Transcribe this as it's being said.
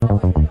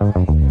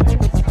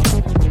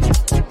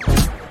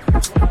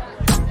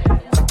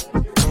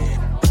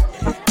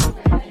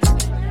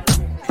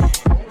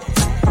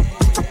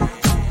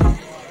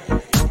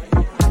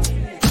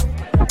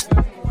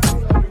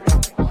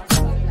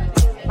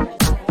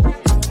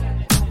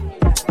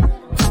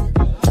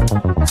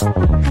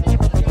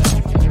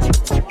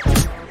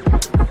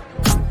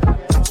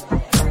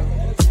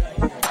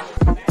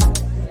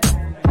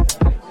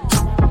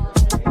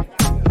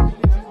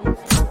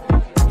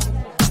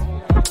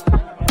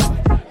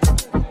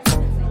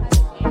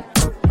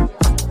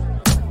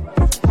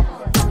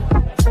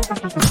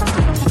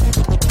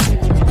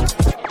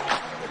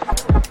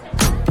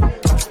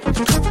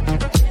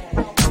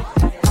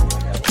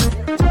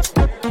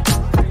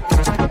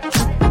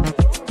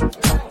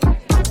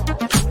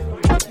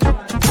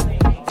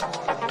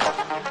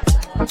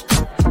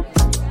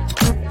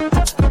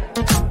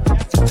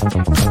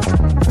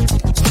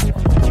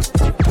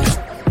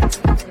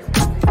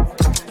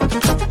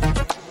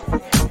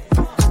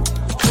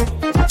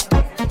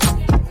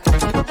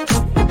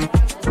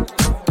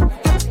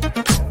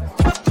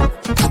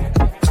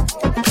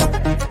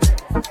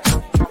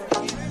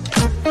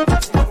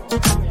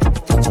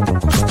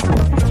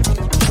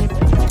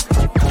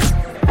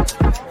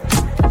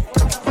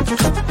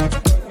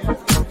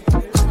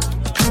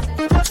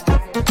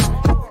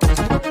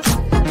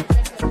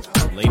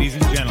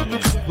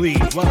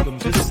welcome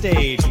to the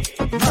stage,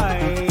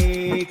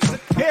 Mike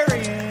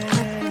Zakarian.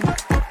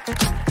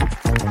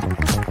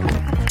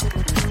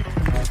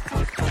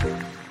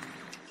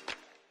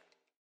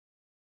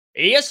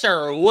 Yes,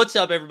 sir. What's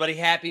up, everybody?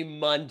 Happy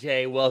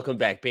Monday. Welcome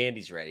back.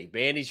 Bandy's ready.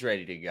 Bandy's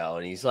ready to go.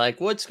 And he's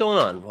like, what's going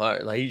on?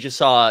 What? Like, he just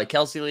saw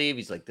Kelsey leave.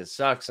 He's like, this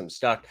sucks. I'm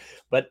stuck.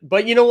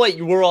 But you know what?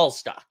 We're all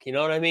stuck. You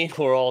know what I mean?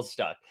 We're all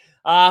stuck.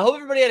 Hope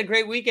everybody had a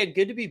great weekend.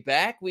 Good to be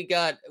back. We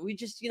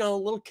just, a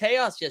little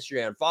chaos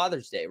yesterday on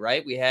Father's Day,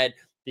 right? We had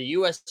the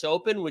U.S.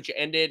 Open, which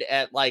ended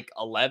at like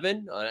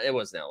 11. It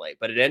wasn't that late,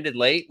 but it ended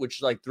late,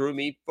 which like threw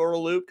me for a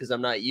loop because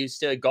I'm not used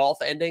to golf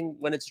ending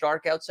when it's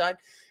dark outside.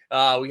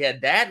 We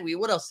had that.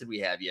 What else did we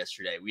have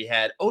yesterday? We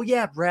had,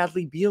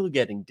 Bradley Beal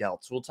getting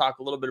dealt. So we'll talk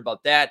a little bit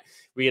about that.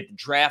 We get the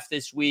draft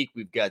this week.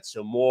 We've got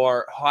some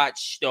more hot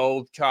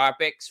stove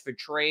topics for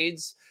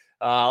trades.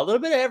 A little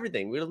bit of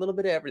everything. We had a little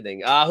bit of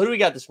everything. Who do we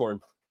got this morning?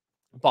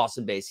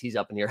 Boston base. He's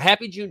up in here.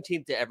 Happy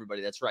Juneteenth to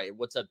everybody. That's right.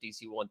 What's up,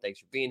 DC1?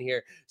 Thanks for being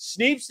here.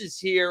 Sneeps is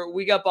here.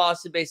 We got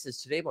Boston base.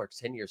 Says today marks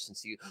 10 years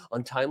since the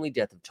untimely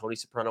death of Tony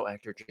Soprano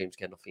actor James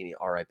Gandolfini,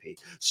 R.I.P.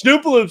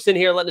 Snoopaloop's in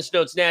here letting us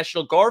know it's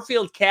National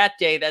Garfield Cat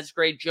Day. That's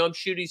great. Jump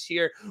Shooty's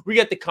here. We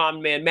got the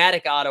common man,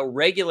 Matic Otto,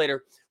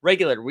 Regulator, we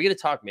got to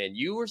talk, man.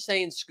 You were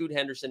saying Scoot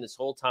Henderson this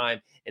whole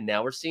time, and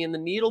now we're seeing the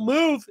needle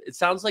move. It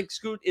sounds like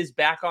Scoot is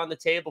back on the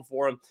table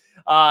for him.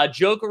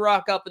 Joker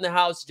Rock up in the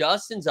house.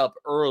 Dustin's up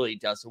early.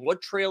 Dustin,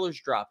 what trailer's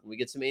dropping? We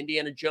get some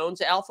Indiana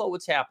Jones Alpha.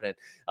 What's happening?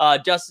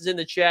 Dustin's in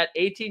the chat.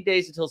 18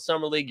 days until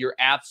Summer League. You're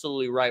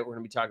absolutely right. We're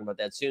going to be talking about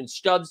that soon.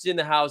 Stubbs in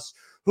the house.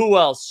 Who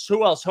else?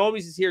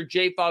 Homies is here.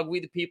 J-Fog,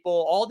 We the People.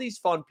 All these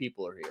fun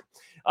people are here.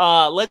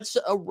 Let's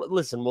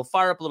listen. We'll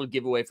fire up a little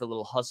giveaway for a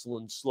little hustle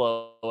and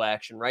slow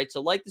action, right?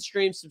 So like the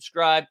stream,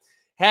 subscribe,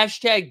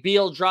 hashtag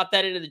Beal, drop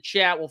that into the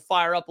chat. We'll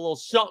fire up a little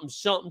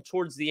something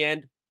towards the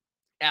end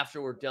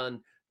after we're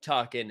done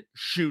talking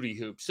shooty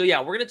hoops. So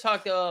yeah, we're going to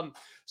talk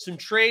some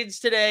trades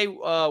today.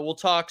 We'll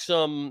talk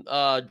some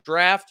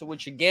draft,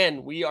 which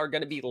again, we are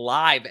going to be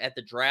live at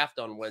the draft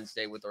on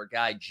Wednesday with our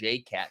guy Jay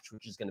Catch,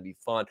 which is going to be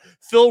fun.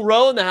 Phil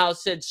Rowe in the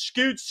house said,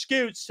 Scoot,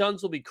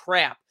 Suns will be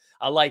crap.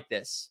 I like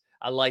this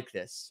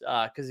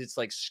because it's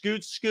like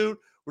Scoot.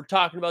 We're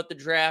talking about the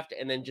draft,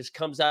 and then just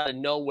comes out of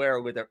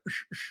nowhere with a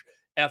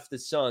F the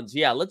Suns.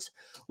 Yeah,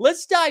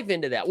 let's dive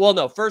into that. Well,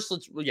 no, first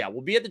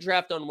we'll be at the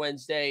draft on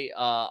Wednesday.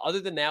 Other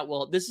than that,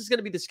 this is going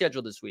to be the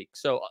schedule this week.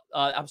 So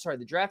I'm sorry,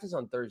 the draft is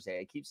on Thursday.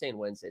 I keep saying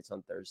Wednesday. It's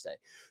on Thursday.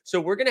 So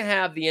we're going to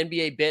have the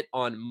NBA bit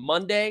on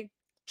Monday,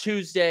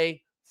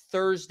 Tuesday,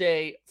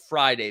 Thursday,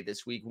 Friday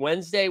this week.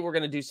 Wednesday, we're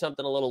going to do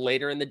something a little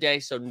later in the day.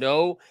 So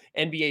no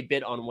NBA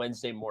bit on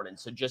Wednesday morning.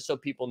 So just so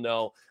people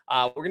know,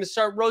 we're going to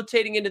start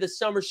rotating into the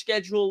summer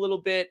schedule a little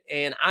bit.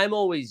 And I'm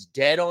always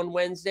dead on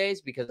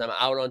Wednesdays because I'm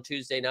out on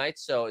Tuesday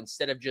nights. So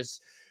instead of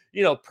just,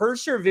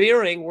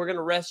 persevering, we're going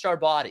to rest our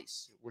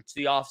bodies. It's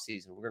the off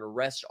season. We're going to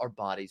rest our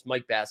bodies.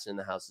 Mike Basson in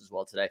the house as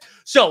well today.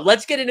 So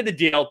let's get into the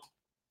deal.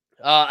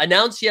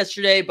 Announced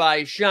yesterday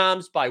by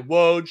Shams, by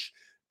Woj,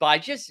 by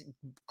just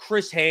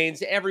Chris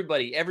Haynes,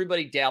 everybody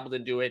dabbled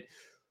into it.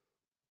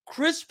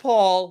 Chris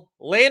Paul,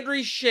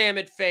 Landry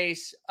Shamet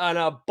face, and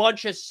a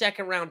bunch of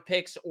second-round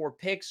picks or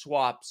pick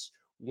swaps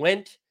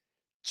went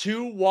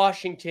to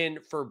Washington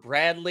for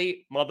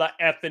Bradley mother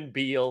effing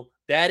Beal.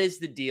 That is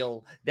the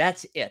deal.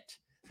 That's it.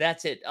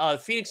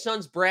 Phoenix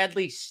Suns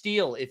Bradley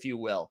steal, if you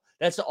will.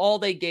 That's all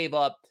they gave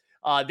up.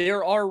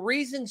 There are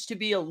reasons to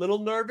be a little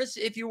nervous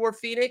if you were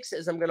Phoenix,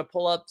 as I'm going to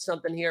pull up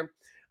something here.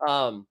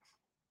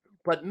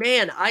 But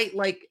man,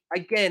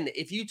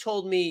 if you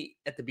told me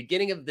at the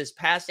beginning of this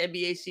past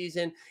NBA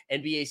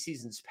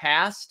seasons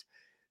past,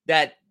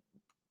 that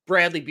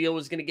Bradley Beal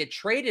was going to get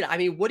traded, I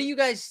mean, what do you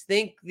guys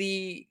think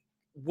it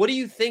would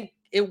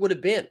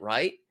have been,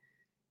 right?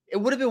 It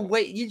would have been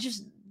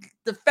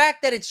the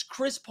fact that it's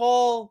Chris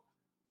Paul,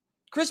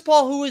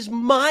 who is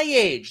my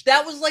age,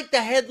 that was like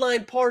the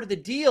headline part of the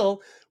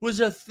deal,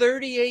 was a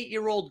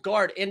 38-year-old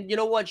guard. And you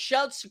know what?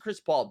 Shouts to Chris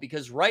Paul,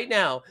 because right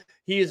now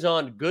he is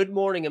on Good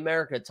Morning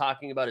America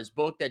talking about his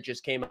book that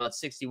just came out,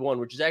 61,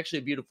 which is actually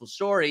a beautiful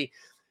story.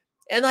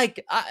 And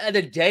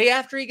the day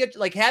after he gets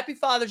happy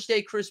Father's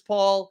Day, Chris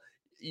Paul,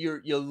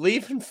 you're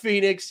leaving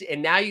Phoenix,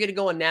 and now you're going to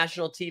go on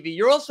national TV.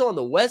 You're also on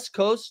the West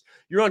Coast.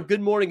 You're on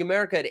Good Morning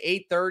America at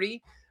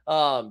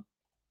 8:30.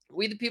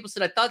 We the People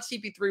said, I thought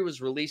CP3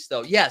 was released,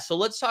 though. Yeah, so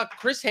let's talk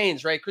Chris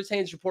Haynes, right? Chris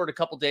Haynes reported a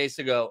couple weeks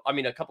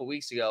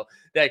ago,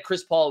 that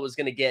Chris Paul was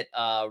going to get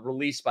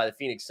released by the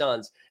Phoenix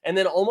Suns. And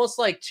then almost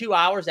 2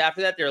 hours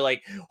after that, they're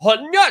like,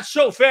 oh, not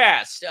so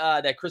fast,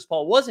 that Chris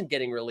Paul wasn't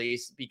getting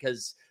released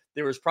because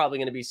there was probably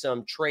going to be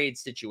some trade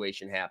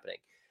situation happening.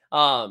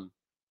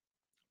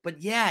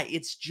 But yeah,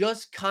 it's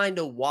just kind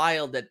of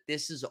wild that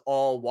this is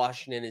all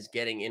Washington is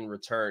getting in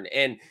return.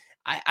 And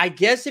I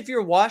guess if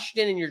you're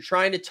Washington and you're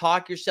trying to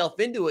talk yourself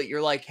into it,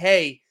 you're like,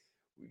 hey,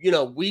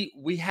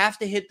 we have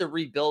to hit the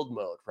rebuild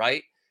mode,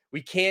 right?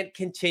 We can't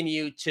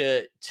continue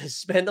to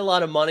spend a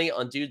lot of money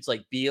on dudes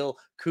like Beal,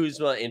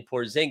 Kuzma, and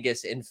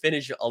Porzingis and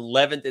finish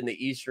 11th in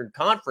the Eastern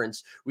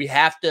Conference. We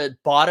have to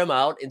bottom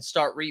out and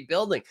start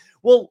rebuilding.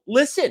 Well,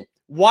 listen,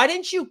 Why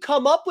didn't you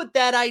come up with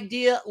that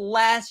idea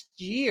last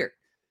year?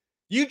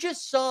 You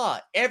just saw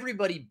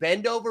everybody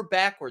bend over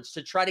backwards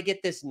to try to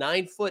get this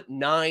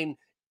 9'9"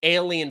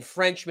 alien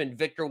Frenchman,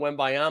 Victor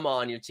Wembanyama,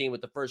 on your team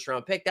with the first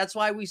round pick. That's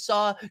why we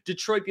saw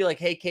Detroit be like,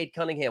 hey, Cade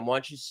Cunningham, why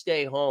don't you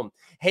stay home?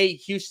 Hey,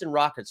 Houston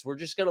Rockets, we're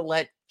just going to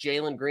let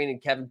Jalen Green and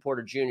Kevin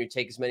Porter Jr.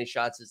 take as many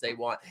shots as they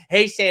want.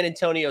 Hey, San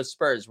Antonio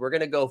Spurs, we're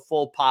going to go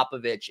full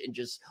Popovich and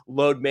just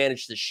load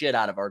manage the shit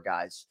out of our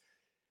guys.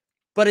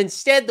 But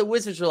instead, the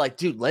Wizards were like,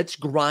 dude, let's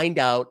grind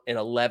out an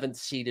 11th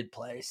seeded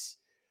place.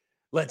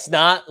 Let's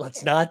not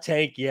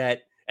tank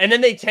yet. And then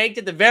they tanked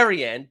at the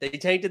very end. They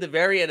tanked at the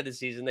very end of the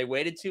season. They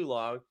waited too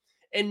long.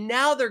 And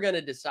now they're going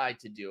to decide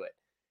to do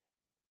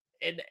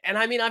it. And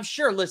I mean, I'm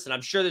sure there's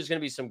going to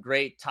be some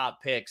great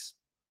top picks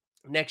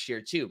next year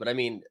too. But I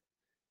mean,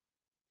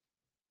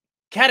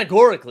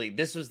 categorically,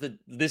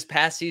 this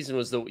past season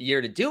was the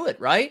year to do it,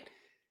 right?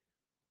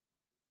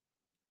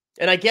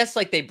 And I guess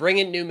like they bring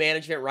in new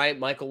management, right?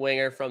 Michael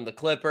Winger from the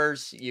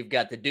Clippers. You've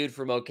got the dude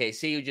from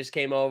OKC who just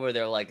came over.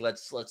 They're like,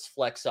 let's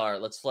flex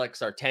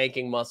our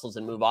tanking muscles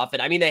and move off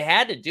it. I mean, they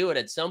had to do it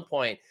at some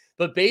point,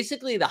 but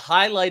basically the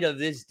highlight of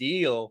this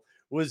deal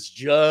was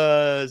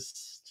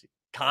just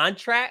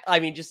contract.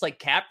 I mean, just like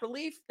cap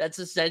relief. That's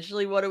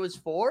essentially what it was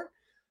for.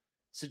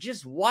 So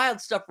just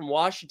wild stuff from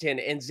Washington.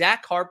 And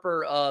Zach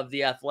Harper of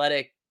The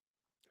Athletic,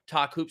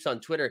 Talk Hoops on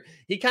Twitter,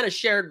 he kind of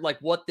shared like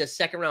what the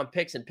second round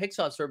picks and pick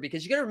swaps were,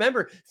 because you got to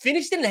remember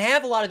Phoenix didn't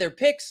have a lot of their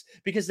picks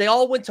because they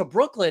all went to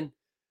Brooklyn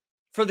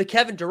for the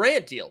Kevin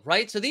Durant deal,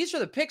 right? So these are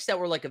the picks that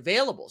were like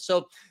available.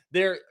 So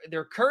their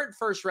current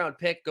first round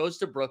pick goes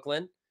to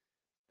Brooklyn.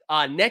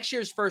 Next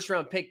year's first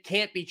round pick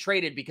can't be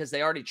traded because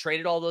they already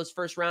traded all those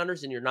first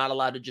rounders, and you're not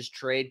allowed to just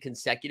trade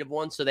consecutive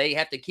ones. So they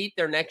have to keep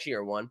their next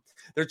year one.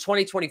 Their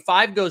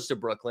 2025 goes to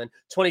Brooklyn.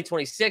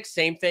 2026,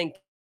 same thing.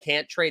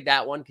 Can't trade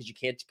that one because you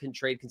can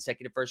trade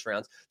consecutive first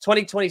rounds.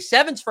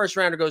 2027's first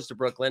rounder goes to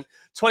Brooklyn.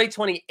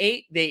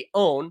 2028, they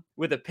own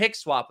with a pick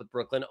swap with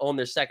Brooklyn, own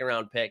their second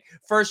round pick.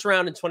 First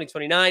round in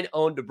 2029,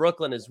 owned to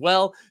Brooklyn as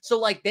well. So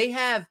like they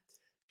have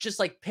just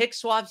like pick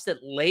swaps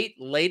that late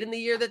in the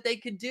year that they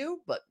could do.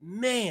 But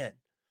man,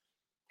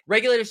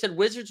 regulators said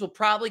Wizards will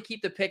probably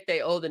keep the pick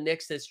they owe the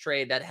Knicks this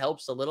trade. That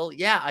helps a little.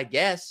 Yeah, I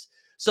guess.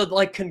 So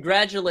like,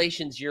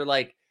 congratulations. You're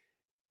like,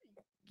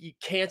 you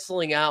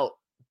canceling out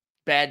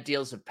bad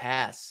deals of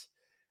pass.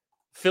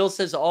 Phil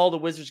says all the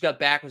Wizards got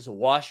back was a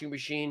washing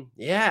machine.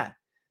 Yeah,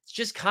 it's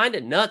just kind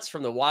of nuts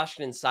from the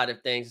Washington side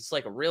of things. It's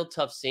like a real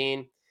tough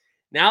scene.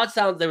 Now it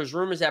sounds there was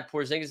rumors that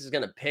Porzingis is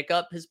going to pick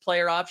up his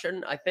player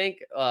option, I think.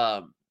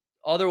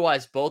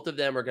 Otherwise, both of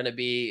them are going to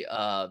be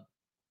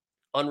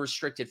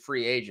unrestricted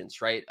free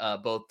agents, right?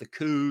 Both the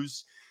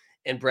Kuz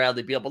and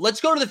Bradley Beal. But let's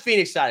go to the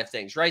Phoenix side of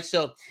things, right?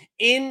 So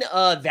in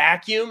a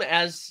vacuum,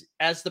 as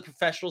the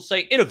professionals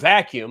say, in a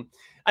vacuum,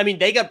 I mean,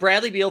 they got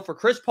Bradley Beal for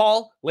Chris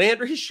Paul,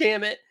 Landry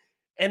Shamet,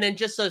 and then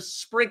just a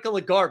sprinkle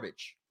of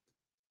garbage.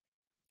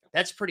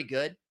 That's pretty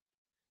good.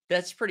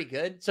 That's pretty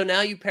good. So now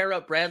you pair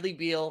up Bradley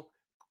Beal,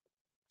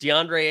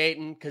 DeAndre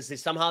Ayton, because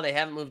they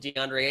haven't moved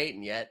DeAndre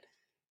Ayton yet,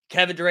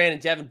 Kevin Durant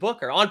and Devin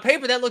Booker. On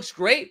paper, that looks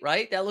great,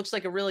 right? That looks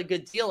like a really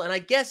good deal. And I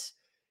guess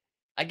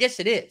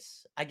it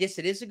is. I guess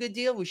it is a good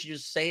deal. We should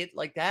just say it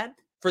like that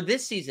for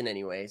this season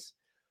anyways.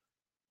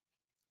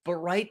 But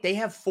right, they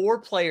have 4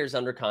 players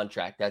under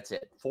contract. That's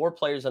it. 4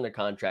 players under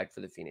contract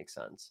for the Phoenix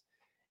Suns.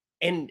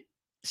 And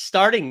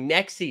starting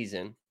next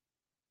season,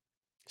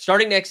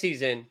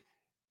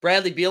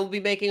 Bradley Beal will be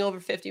making over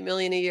 $50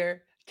 million a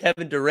year.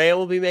 Kevin Durant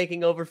will be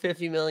making over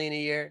 $50 million a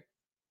year.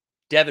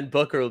 Devin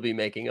Booker will be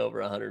making over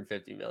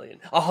 $150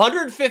 million.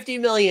 $150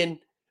 million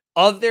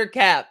of their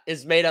cap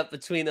is made up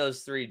between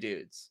those 3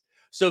 dudes.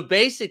 So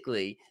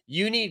basically,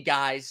 you need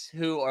guys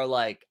who are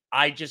like,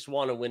 I just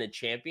want to win a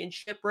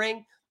championship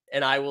ring,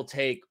 and I will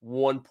take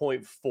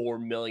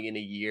 $1.4 million a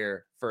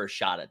year for a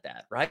shot at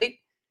that, right?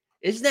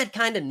 Isn't that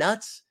kind of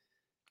nuts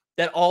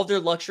that all their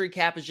luxury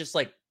cap is just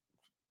like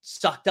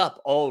sucked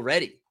up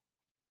already,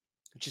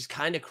 which is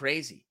kind of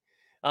crazy.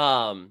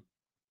 Yeah,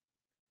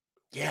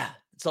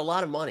 it's a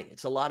lot of money.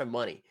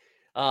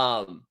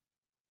 And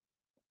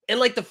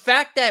like the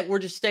fact that we're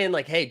just saying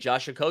like, hey,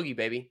 Josh Okogie,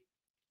 baby.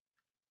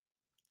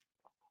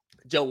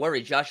 Don't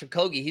worry, Josh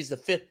Okogie, he's the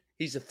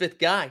fifth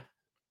guy.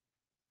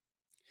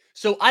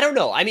 So I don't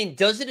know. I mean,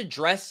 does it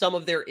address some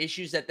of their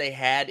issues that they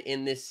had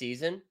in this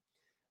season?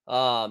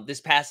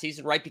 This past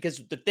season, right? Because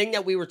the thing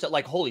that we were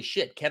like, holy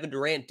shit, Kevin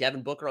Durant,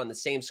 Devin Booker on the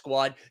same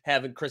squad,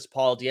 having Chris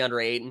Paul,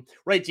 DeAndre Ayton,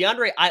 right?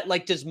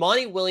 Does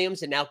Monty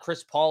Williams and now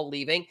Chris Paul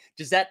leaving,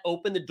 does that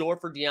open the door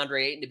for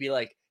DeAndre Ayton to be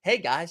like, hey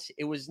guys,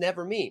 it was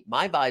never me.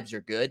 My vibes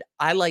are good.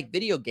 I like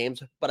video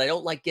games, but I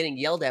don't like getting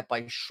yelled at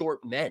by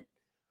short men.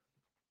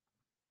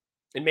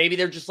 And maybe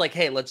they're just like,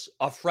 hey, let's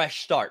a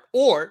fresh start.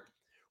 Or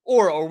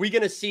are we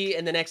going to see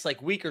in the next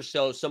like week or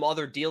so some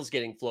other deals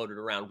getting floated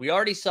around?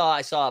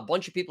 I saw a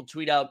bunch of people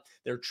tweet out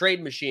their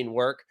trade machine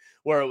work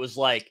where it was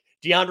like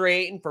DeAndre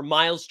Ayton for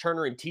Miles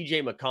Turner and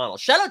TJ McConnell.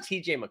 Shout out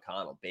TJ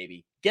McConnell,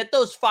 baby. Get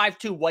those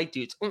 5'2" white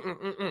dudes,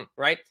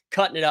 right?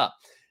 Cutting it up.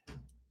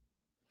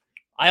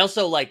 I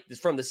also like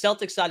from the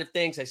Celtics side of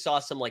things, I saw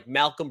some like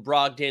Malcolm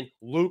Brogdon,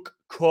 Luke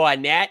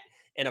Cornett,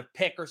 and a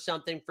pick or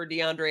something for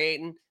DeAndre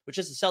Ayton, which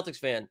is a Celtics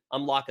fan.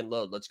 I'm lock and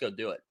load. Let's go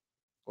do it.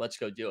 Let's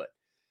go do it.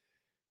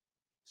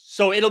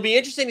 So it'll be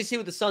interesting to see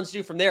what the Suns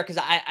do from there. Cause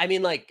I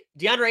mean, like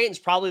DeAndre Ayton's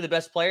probably the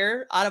best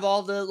player out of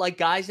all the like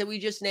guys that we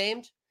just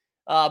named.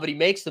 But he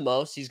makes the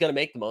most. He's going to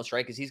make the most,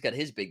 right? Cause he's got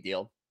his big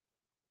deal.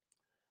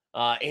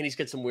 And he's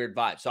got some weird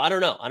vibes. So I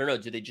don't know.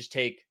 Do they just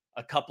take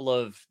a couple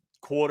of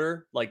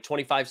quarter, like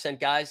 25-cent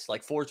guys,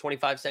 like 4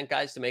 25-cent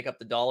guys to make up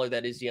the dollar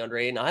that is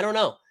DeAndre Ayton? I don't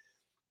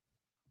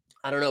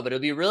know, but it'll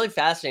be really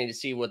fascinating to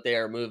see what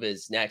their move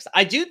is next.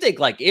 I do think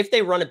like if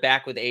they run it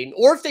back with Ayton,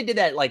 or if they did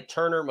that like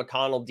Turner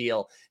McConnell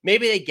deal,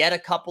 maybe they get a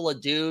couple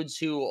of dudes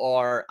who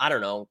are, I don't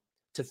know,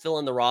 to fill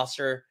in the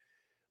roster,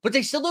 but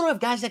they still don't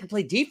have guys that can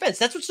play defense.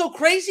 That's what's so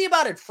crazy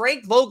about it.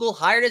 Frank Vogel,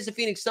 hired as the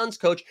Phoenix Suns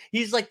coach,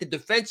 he's like the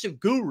defensive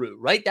guru,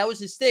 right? That was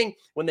his thing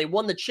when they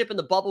won the chip in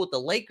the bubble with the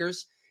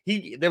Lakers.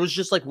 There was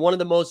just like one of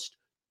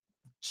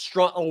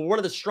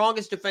the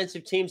strongest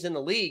defensive teams in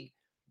the league.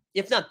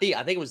 If not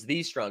I think it was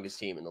the strongest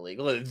team in the league,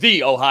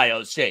 the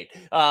Ohio State,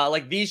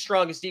 like the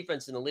strongest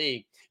defense in the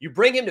league. You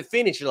bring him to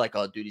Phoenix, you're like,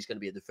 oh, dude, he's going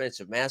to be a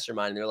defensive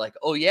mastermind. And they're like,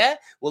 oh, yeah?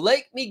 Well,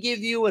 let me give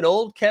you an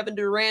old Kevin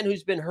Durant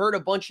who's been hurt a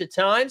bunch of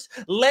times.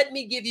 Let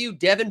me give you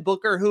Devin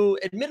Booker, who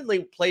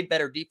admittedly played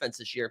better defense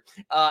this year,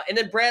 and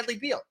then Bradley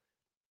Beal.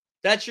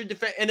 That's your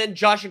defense. And then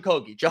Josh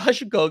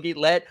Okogie.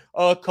 Let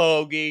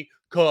Okogie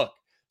cook.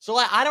 So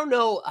I don't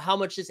know how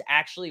much this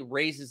actually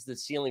raises the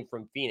ceiling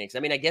from Phoenix. I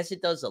mean, I guess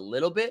it does a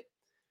little bit.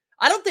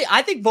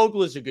 I think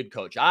Vogel is a good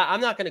coach. I'm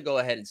not going to go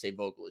ahead and say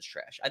Vogel is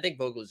trash. I think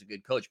Vogel is a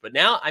good coach. But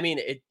now, I mean,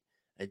 it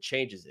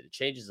changes it. It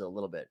changes it a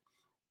little bit.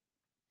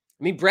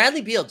 I mean,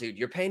 Bradley Beal, dude,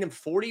 you're paying him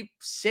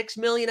 $46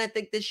 million, I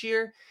think, this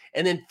year.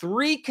 And then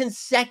 3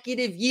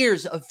 consecutive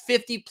years of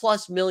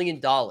 $50+ million.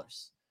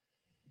 It's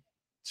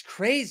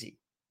crazy.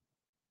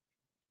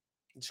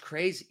 It's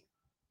crazy.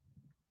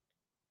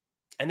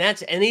 And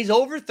he's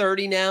over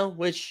 30 now,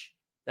 which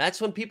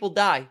that's when people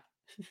die.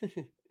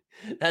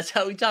 That's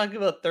how we talk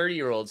about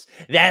 30-year-olds.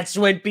 That's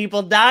when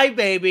people die,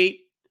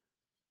 baby.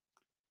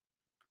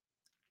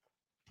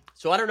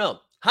 So I don't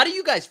know. How do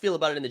you guys feel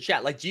about it in the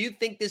chat? Like, do you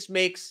think this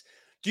makes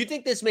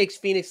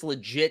Phoenix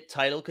legit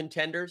title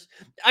contenders?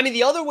 I mean,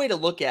 the other way to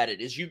look at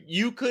it is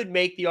you could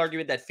make the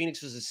argument that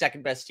Phoenix was the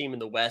second best team in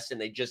the West and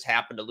they just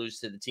happened to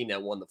lose to the team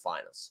that won the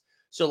finals.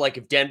 So like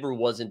if Denver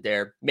wasn't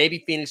there,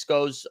 maybe Phoenix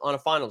goes on a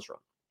finals run.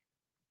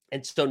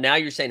 And so now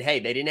you're saying,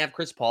 hey, they didn't have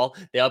Chris Paul.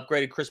 They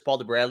upgraded Chris Paul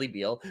to Bradley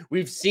Beal.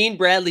 We've seen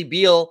Bradley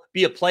Beal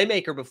be a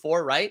playmaker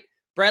before, right?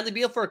 Bradley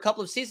Beal for a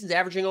couple of seasons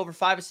averaging over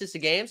 5 assists a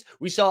game.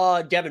 We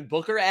saw Devin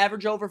Booker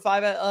average over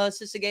 5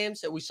 assists a game.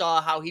 So we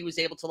saw how he was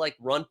able to like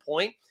run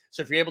point.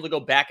 So if you're able to go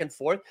back and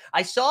forth,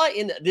 I saw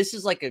this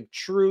is like a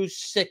true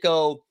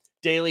sicko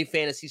daily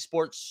fantasy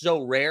sports,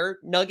 so rare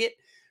nugget.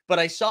 But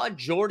I saw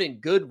Jordan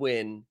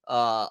Goodwin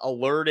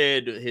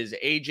alerted his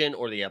agent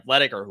or the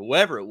Athletic or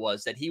whoever it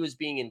was that he was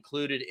being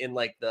included in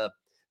like the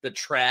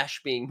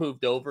trash being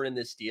moved over in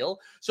this deal.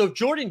 So if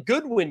Jordan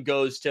Goodwin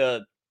goes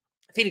to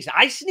Phoenix,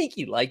 I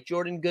sneaky like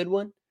Jordan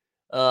Goodwin.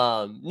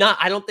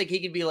 I don't think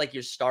he could be like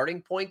your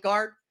starting point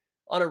guard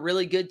on a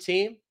really good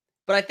team,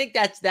 but I think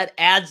that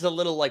adds a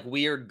little like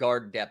weird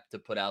guard depth to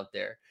put out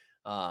there.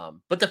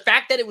 But the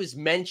fact that it was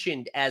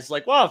mentioned as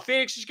like, well,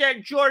 Phoenix is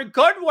getting Jordan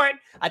Goodwin,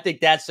 I think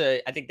that's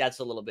a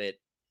little bit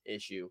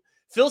issue.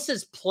 Phil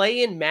says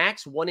play in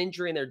max, 1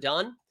 injury and they're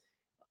done.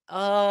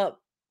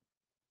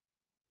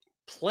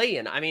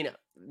 Play-in. I mean,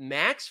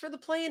 max for the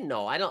play-in?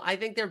 No, I don't. I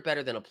think they're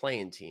better than a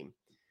play-in team.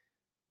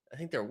 I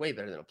think they're way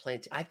better than a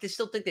play-in team. I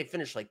still think they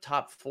finished like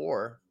top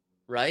 4,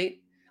 right?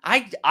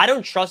 I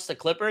don't trust the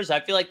Clippers. I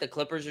feel like the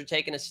Clippers are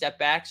taking a step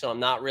back, so I'm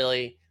not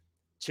really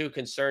too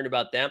concerned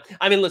about them.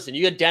 I mean, listen,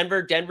 you got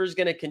Denver. Denver's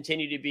going to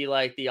continue to be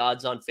like the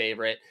odds-on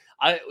favorite.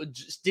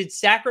 Did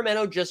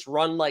Sacramento just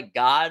run like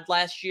God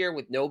last year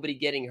with nobody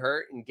getting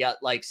hurt and get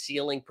like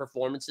ceiling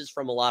performances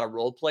from a lot of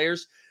role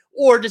players?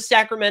 Or does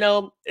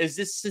Sacramento, is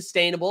this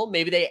sustainable?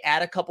 Maybe they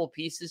add a couple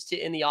pieces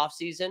in the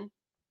offseason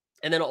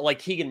and then like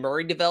Keegan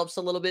Murray develops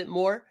a little bit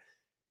more.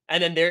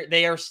 And then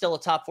they are still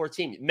a top 4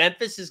 team.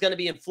 Memphis is going to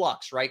be in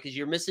flux, right? Because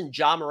you're missing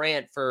Ja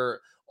Morant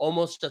for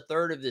almost a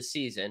third of the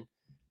season.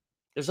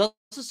 There's also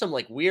some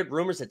like weird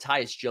rumors that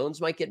Tyus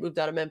Jones might get moved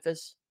out of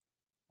Memphis,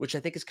 which I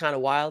think is kind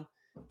of wild.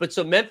 But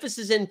so Memphis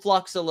is in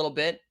flux a little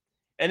bit.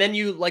 And then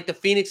you like the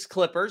Phoenix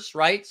Clippers,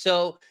 right?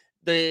 So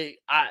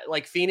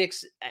like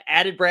Phoenix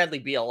added Bradley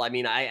Beal. I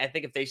mean, I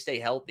think if they stay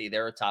healthy,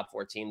 they're a top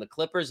 4 team. The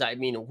Clippers, I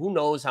mean, who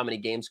knows how many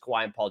games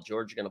Kawhi and Paul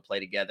George are going to play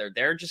together.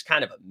 They're just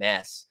kind of a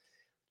mess.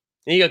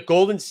 And you got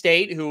Golden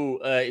State, who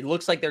it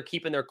looks like they're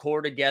keeping their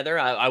core together.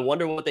 I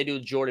wonder what they do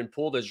with Jordan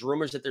Poole. There's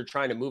rumors that they're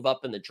trying to move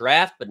up in the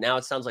draft, but now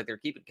it sounds like they're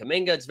keeping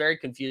Kuminga. It's very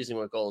confusing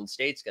what Golden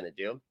State's going to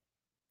do.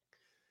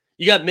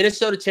 You got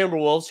Minnesota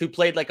Timberwolves, who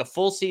played like a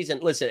full season.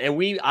 Listen,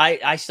 and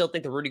I still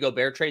think the Rudy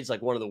Gobert trade is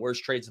like one of the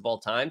worst trades of all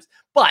times,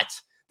 but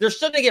they're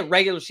still going to get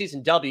regular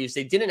season Ws.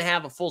 They didn't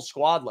have a full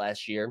squad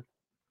last year.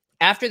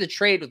 After the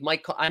trade with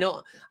Mike, I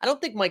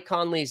don't think Mike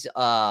Conley's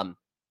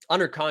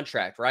under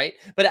contract, right?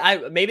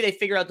 But maybe they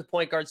figure out the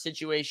point guard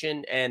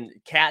situation and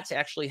Cat's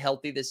actually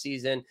healthy this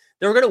season.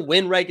 They're going to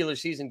win regular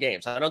season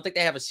games. I don't think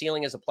they have a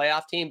ceiling as a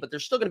playoff team, but they're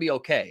still going to be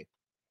okay.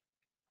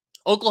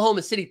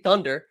 Oklahoma City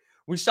Thunder,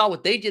 we saw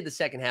what they did the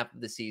second half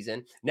of the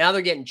season. Now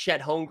they're getting Chet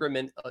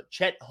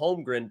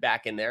Holmgren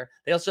back in there.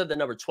 They also have the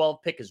number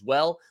 12 pick as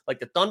well. Like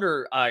the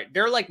Thunder,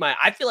 they're like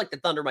I feel like the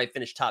Thunder might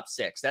finish top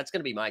 6. That's going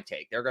to be my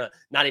take. They're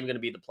not even going to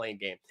be the playing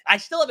game. I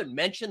still haven't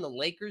mentioned the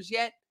Lakers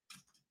yet.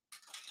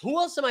 Who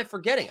else am I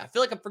forgetting? I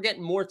feel like I'm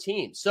forgetting more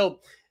teams. So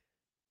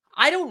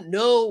I don't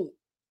know.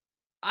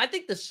 I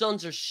think the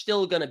Suns are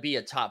still going to be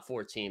a top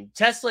 4 team.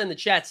 Tesla in the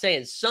chat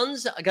saying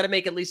Suns got to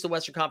make at least the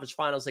Western Conference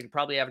Finals. They could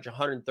probably average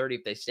 130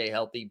 if they stay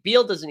healthy.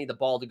 Beal doesn't need the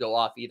ball to go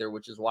off either,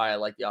 which is why I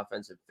like the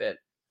offensive fit.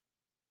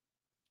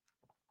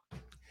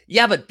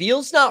 Yeah, but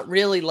Beal's not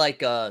really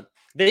like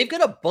they've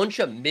got a bunch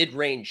of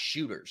mid-range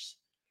shooters.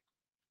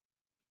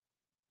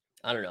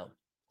 I don't know.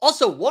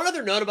 Also, one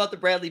other note about the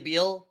Bradley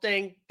Beal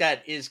thing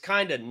that is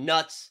kind of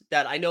nuts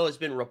that I know has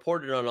been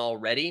reported on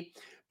already,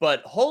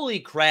 but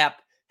holy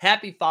crap.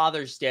 Happy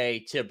Father's Day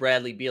to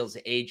Bradley Beal's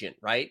agent,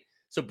 right?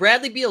 So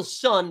Bradley Beal's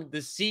son, the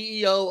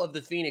CEO of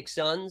the Phoenix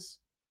Suns,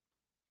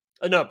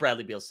 no,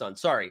 Bradley Beal's son,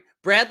 sorry.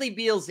 Bradley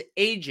Beal's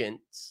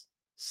agent's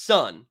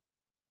son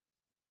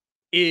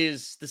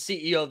is the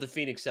CEO of the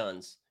Phoenix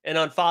Suns. And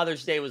on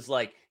Father's Day was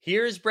like,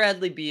 here's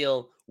Bradley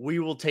Beal. We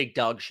will take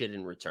dog shit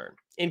in return.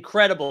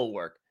 Incredible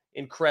work.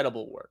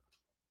 Incredible work.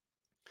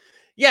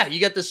 Yeah,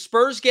 you got the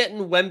Spurs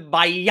getting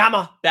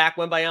Wembayama back,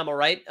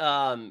 right?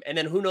 And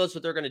then who knows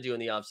what they're going to do in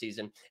the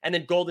offseason. And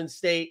then Golden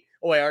State.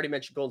 Oh, I already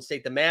mentioned Golden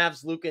State. The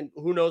Mavs, Luke, and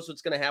who knows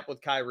what's going to happen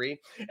with Kyrie.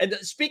 And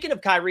speaking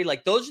of Kyrie,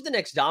 like those are the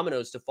next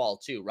dominoes to fall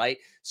too, right?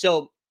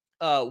 So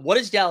what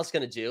is Dallas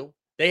going to do?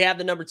 They have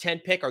the number 10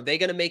 pick. Are they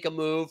going to make a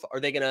move? Are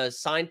they going to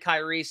sign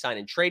Kyrie, sign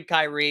and trade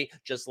Kyrie?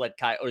 Just let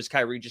or is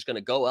Kyrie just going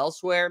to go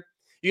elsewhere?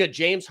 You got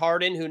James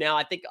Harden, who now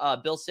I think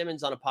Bill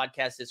Simmons on a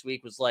podcast this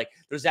week was like,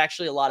 there's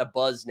actually a lot of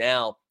buzz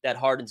now that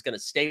Harden's going to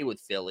stay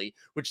with Philly,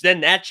 which then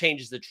that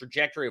changes the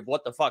trajectory of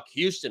what the fuck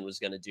Houston was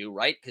going to do,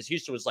 right? Because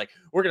Houston was like,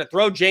 we're going to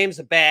throw James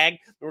a bag.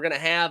 We're going to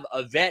have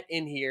a vet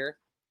in here.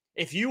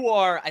 If you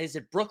are, is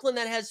it Brooklyn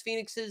that has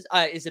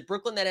is it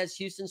Brooklyn that has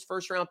Houston's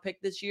first round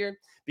pick this year?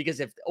 Because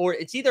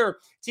it's either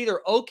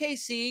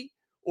OKC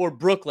or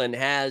Brooklyn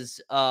has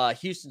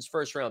Houston's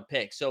first round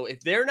pick. So if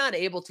they're not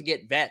able to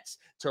get vets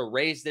to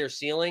raise their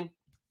ceiling,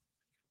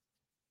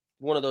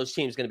 one of those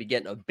teams is going to be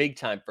getting a big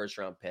time first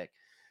round pick.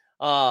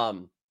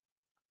 So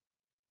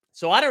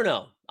I don't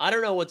know. I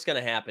don't know what's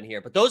going to happen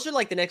here, but those are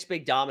like the next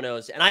big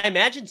dominoes. And I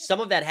imagine some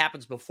of that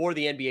happens before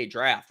the NBA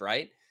draft,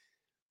 right?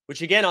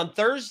 Which again, on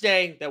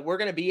Thursday that we're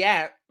going to be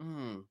at,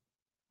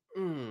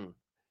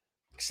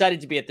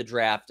 excited to be at the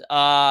draft.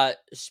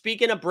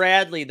 Speaking of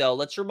Bradley, though,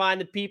 let's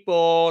remind the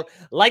people,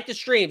 like the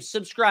stream,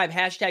 subscribe,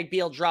 hashtag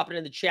Beal, drop it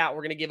in the chat.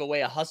 We're going to give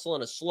away a hustle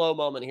and a slow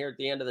moment here at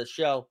the end of the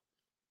show.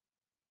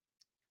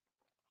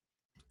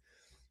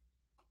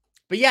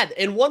 But yeah,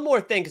 and one more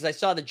thing, because I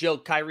saw the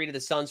joke, Kyrie to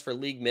the Suns for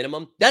league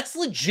minimum. That's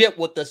legit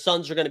what the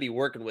Suns are going to be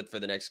working with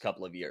for the next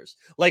couple of years.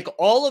 Like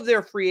all of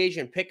their free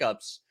agent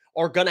pickups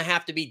are going to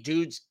have to be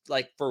dudes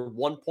like for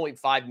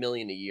 $1.5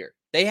 million a year.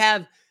 They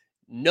have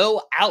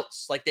no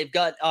outs. Like they've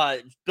got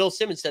Bill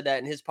Simmons said that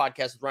in his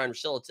podcast with Ryan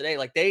Russillo today.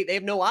 Like they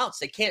have no outs.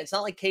 They can't. It's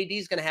not like KD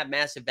is going to have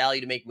massive value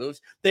to make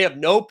moves. They have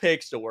no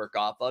picks to work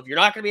off of. You're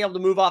not going to be able to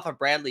move off of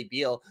Bradley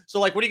Beal. So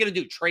like, what are you going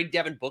to do? Trade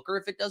Devin Booker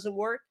if it doesn't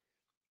work?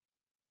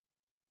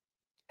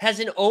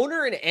 Has an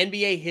owner in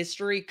NBA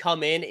history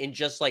come in and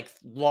just like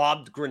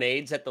lobbed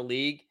grenades at the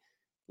league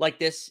like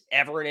this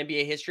ever in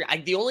NBA history?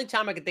 The only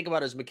time I can think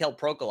about is Mikhail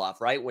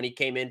Prokhorov, right? When he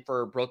came in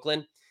for Brooklyn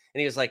and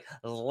he was like,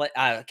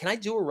 can I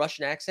do a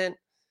Russian accent?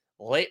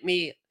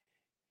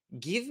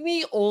 Give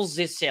me all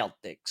the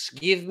Celtics.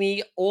 Give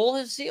me all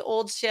of the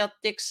old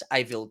Celtics.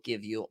 I will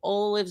give you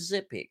all of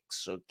the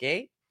picks,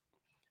 okay?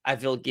 I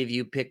will give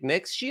you pick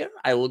next year.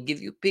 I will give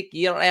you pick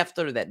year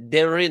after that.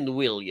 Darren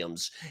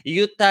Williams,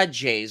 Utah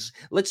Jazz.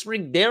 Let's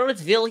bring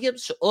Darren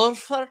Williams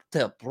over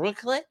to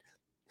Brooklyn.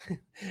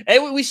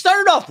 And we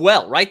started off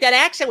well, right? That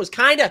accent was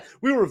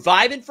we were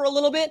vibing for a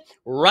little bit,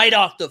 right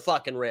off the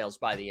fucking rails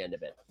by the end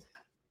of it.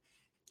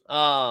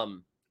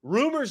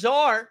 Rumors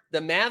are the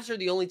Mavs are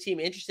the only team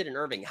interested in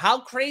Irving. How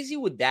crazy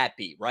would that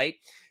be, right?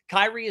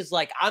 Kyrie is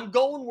like, I'm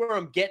going where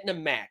I'm getting a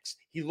max.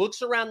 He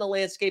looks around the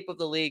landscape of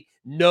the league.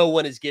 No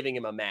one is giving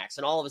him a max.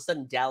 And all of a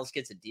sudden, Dallas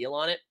gets a deal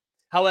on it.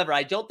 However,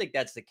 I don't think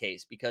that's the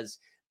case because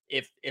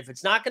if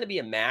it's not going to be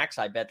a max,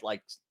 I bet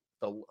like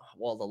the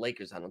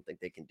Lakers, I don't think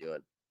they can do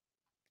it.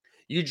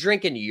 You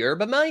drinking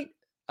yerba mate?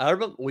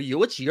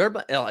 What's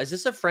yerba? Oh, is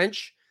this a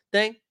French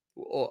thing?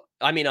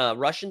 I mean, a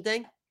Russian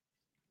thing?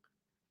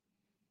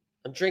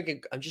 I'm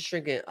just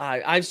drinking.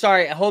 I'm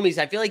sorry, homies.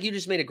 I feel like you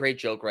just made a great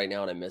joke right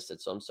now and I missed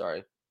it. So I'm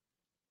sorry.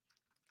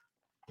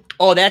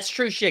 Oh, that's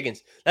true, Shiggins.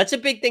 That's a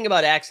big thing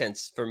about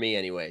accents for me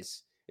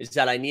anyways, is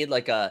that I need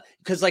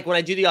because like when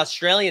I do the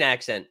Australian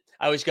accent,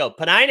 I always go,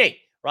 Panini,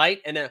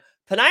 right? And then,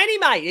 Panini,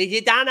 mate, you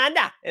get down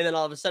under. And then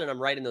all of a sudden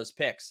I'm writing those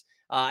picks.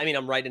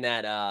 I'm writing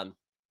that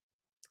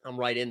I'm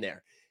right in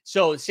there.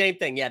 So same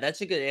thing. Yeah,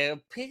 that's a good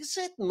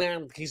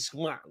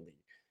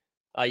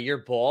your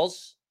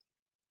balls.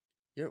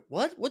 Your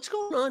what? What's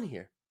going on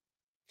here?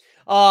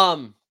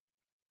 Um,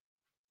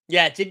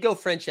 yeah, it did go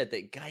French at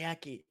the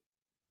Gayaki.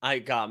 I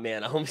got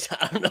man, I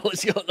don't know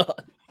what's going on.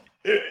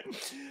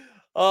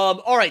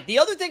 All right. The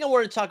other thing I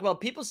wanted to talk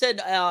about, people said,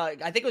 I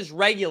think it was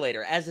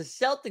regulator. As a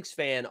Celtics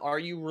fan, are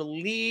you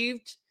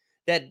relieved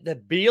that the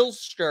Beal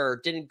stir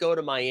didn't go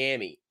to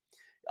Miami?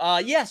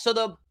 Yeah.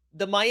 So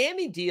the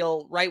Miami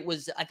deal, right,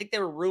 was I think they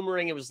were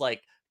rumoring it was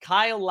like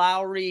Kyle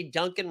Lowry,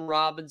 Duncan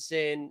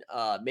Robinson,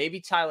 maybe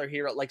Tyler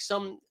Hero, like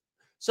some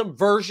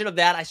version of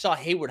that. I saw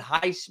Haywood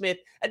Highsmith.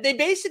 And they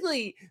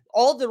basically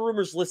all the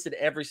rumors listed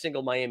every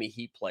single Miami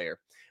Heat player.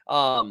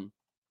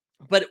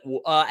 But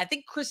I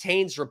think Chris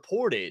Haynes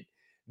reported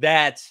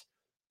that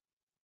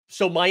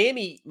so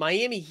Miami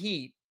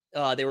Heat,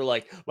 they were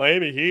like,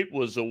 Miami Heat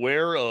was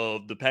aware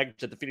of the package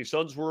that the Phoenix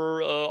Suns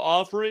were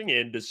offering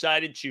and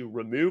decided to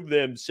remove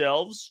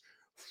themselves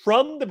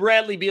from the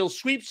Bradley Beal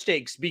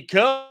sweepstakes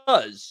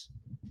because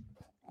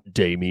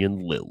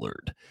Damian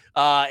Lillard.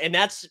 And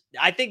that's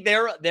I think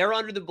they're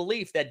under the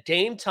belief that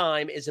Dame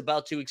time is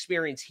about to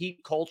experience Heat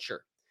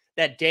culture.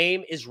 That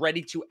Dame is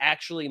ready to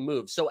actually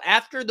move. So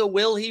after the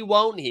will he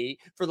won't he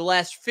for the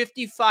last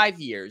 55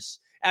 years,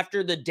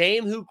 after the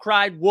Dame who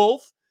cried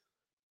wolf,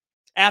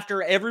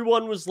 after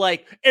everyone was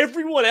like,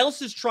 everyone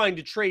else is trying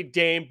to trade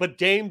Dame, but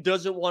Dame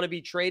doesn't want to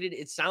be traded,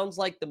 it sounds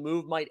like the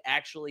move might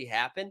actually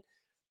happen.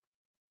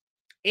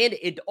 And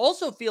it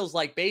also feels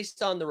like,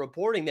 based on the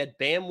reporting, that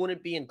Bam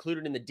wouldn't be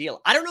included in the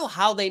deal. I don't know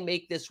how they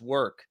make this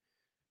work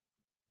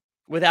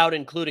without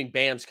including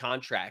Bam's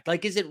contract.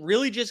 Like, is it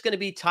really just going to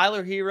be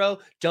Tyler Hero,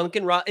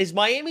 Duncan Ross? Is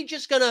Miami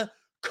just going to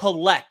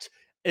collect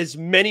as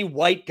many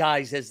white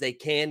guys as they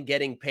can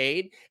getting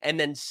paid and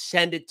then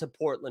send it to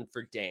Portland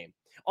for Dame?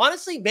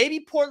 Honestly, maybe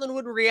Portland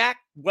would react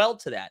well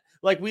to that.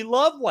 Like, we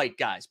love white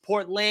guys,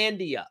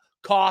 Portlandia,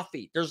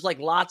 coffee. There's like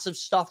lots of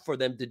stuff for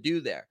them to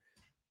do there.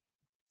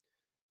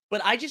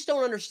 But I just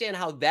don't understand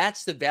how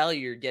that's the value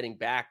you're getting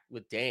back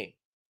with Dame.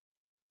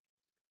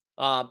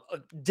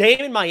 Dame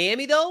in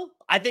Miami, though,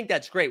 I think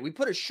that's great. We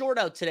put a short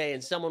out today,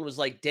 and someone was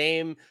like,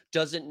 Dame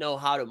doesn't know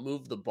how to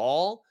move the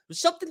ball. It was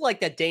something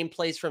like that. Dame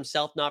plays for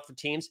himself, not for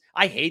teams.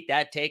 I hate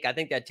that take. I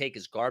think that take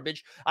is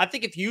garbage. I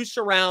think if you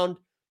surround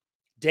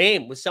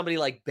Dame with somebody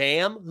like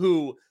Bam,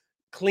 who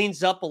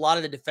cleans up a lot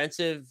of the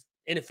defensive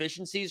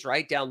inefficiencies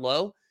right down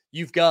low,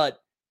 you've got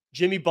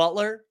Jimmy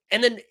Butler.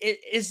 And then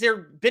is there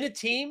been a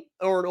team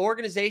or an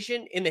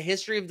organization in the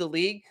history of the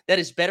league that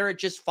is better at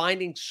just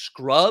finding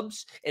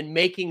scrubs and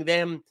making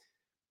them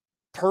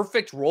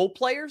perfect role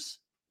players?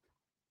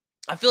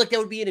 I feel like that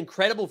would be an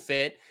incredible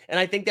fit. And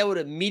I think that would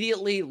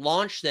immediately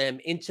launch them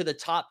into the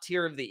top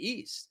tier of the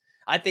East.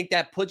 I think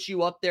that puts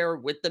you up there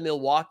with the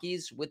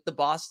Milwaukees, with the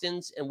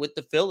Bostons, and with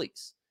the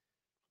Phillies.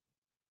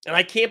 And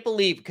I can't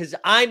believe, because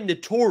I'm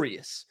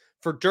notorious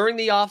for during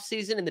the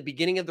offseason and the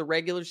beginning of the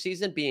regular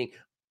season being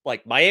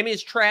like, Miami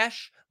is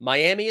trash,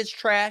 Miami is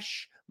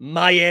trash,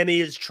 Miami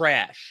is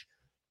trash.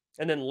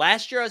 And then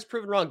last year I was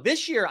proven wrong.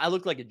 This year I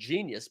looked like a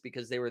genius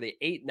because they were the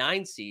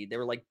 8-9 seed. They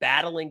were like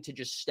battling to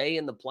just stay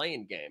in the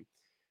playing game.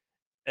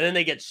 And then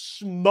they get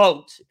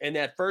smoked in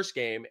that first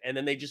game, and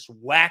then they just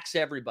wax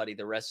everybody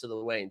the rest of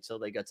the way until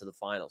they got to the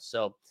finals.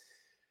 So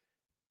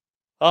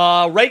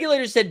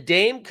regulators said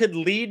Dame could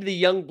lead the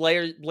young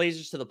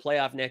Blazers to the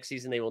playoff next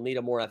season. They will need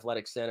a more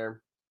athletic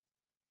center.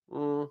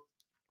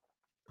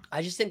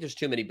 I just think there's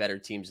too many better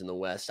teams in the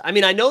West. I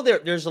mean, I know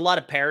there's a lot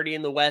of parity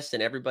in the West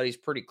and everybody's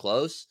pretty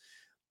close,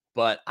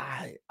 but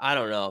I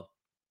don't know.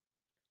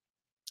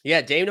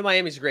 Yeah, Dame to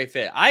Miami is a great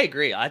fit. I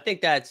agree. I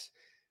think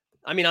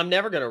I'm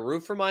never going to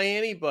root for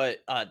Miami, but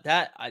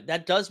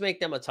that does make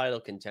them a title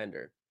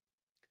contender.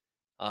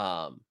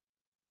 And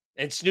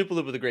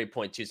Snoopaloop with a great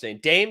point too, saying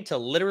Dame to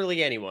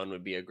literally anyone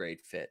would be a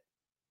great fit.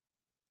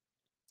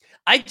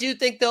 I do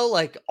think, though,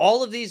 like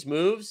all of these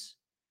moves,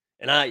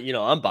 and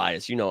I'm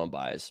biased. I'm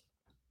biased.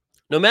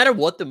 No matter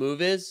what the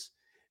move is,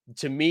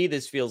 to me,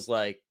 this feels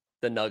like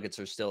the Nuggets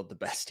are still the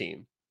best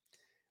team.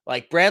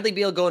 Like, Bradley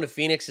Beal going to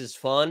Phoenix is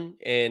fun,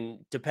 and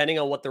depending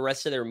on what the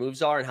rest of their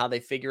moves are and how they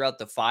figure out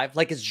the five,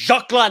 like, is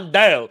Jacques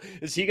Landale,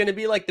 is he going to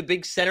be like the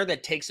big center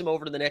that takes him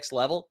over to the next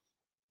level?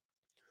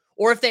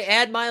 Or if they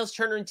add Miles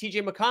Turner and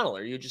TJ McConnell,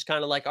 are you just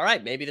kind of like, all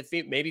right,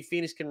 maybe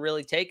Phoenix can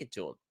really take it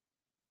to him?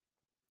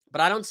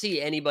 But I don't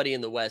see anybody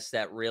in the West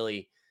that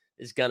really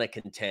is going to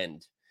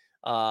contend.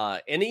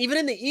 And even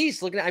in the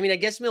East, I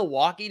guess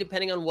Milwaukee,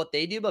 depending on what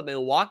they do, but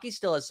Milwaukee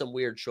still has some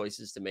weird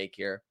choices to make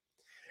here.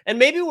 And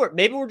maybe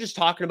we're just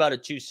talking about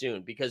it too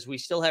soon, because we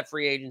still have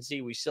free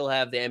agency. We still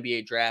have the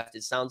NBA draft.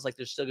 It sounds like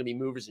there's still going to be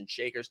movers and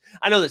shakers.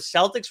 I know the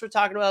Celtics were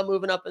talking about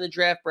moving up in the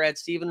draft. Brad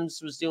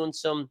Stevens was doing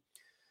some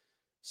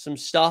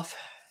stuff.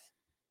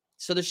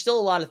 So there's still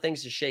a lot of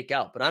things to shake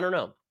out, but I don't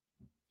know.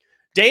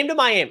 Dame to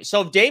Miami. So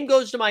if Dame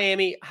goes to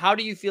Miami, how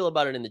do you feel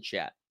about it in the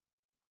chat?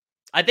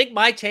 I think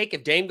my take,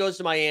 if Dame goes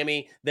to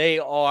Miami, they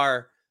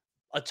are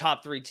a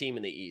top 3 team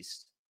in the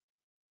East.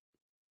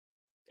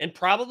 and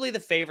probably the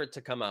favorite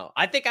to come out.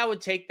 I think I would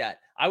take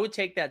that. I would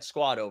take that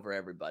squad over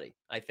everybody,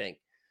 I think.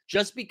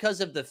 Just because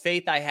of the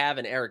faith I have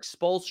in Eric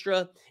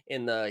Spoelstra,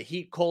 in the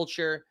Heat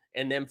culture,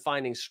 and them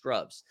finding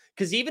scrubs.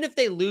 Because even if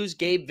they lose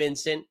Gabe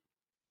Vincent,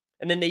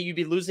 and then you'd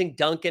be losing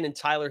Duncan and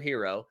Tyler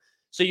Hero.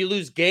 So you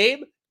lose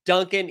Gabe,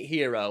 Duncan,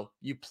 Hero.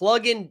 You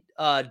plug in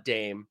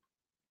Dame.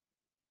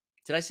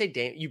 Did I say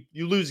Dame?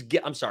 You lose.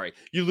 I'm sorry.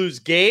 You lose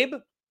Gabe,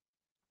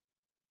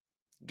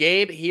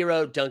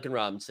 Hero, Duncan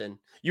Robinson.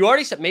 You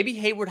already said maybe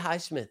Hayward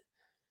Highsmith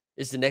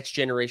is the next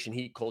generation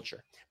Heat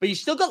culture. But you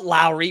still got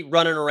Lowry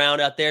running around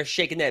out there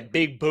shaking that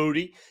big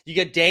booty. You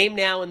got Dame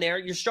now and there.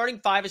 Your starting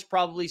five is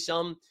probably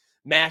some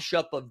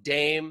mashup of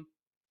Dame,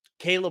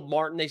 Caleb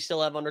Martin. They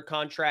still have under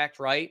contract,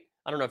 right?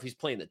 I don't know if he's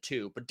playing the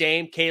two, but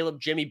Dame, Caleb,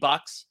 Jimmy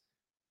Bucks,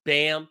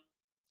 Bam.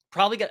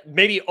 Probably got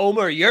maybe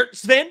Omer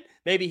Yurtseven.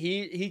 Maybe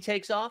he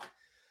takes off.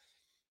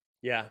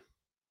 Yeah.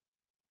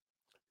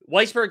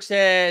 Weisberg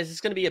says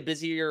it's going to be a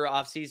busier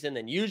offseason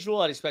than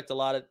usual. I'd expect a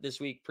lot of this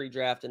week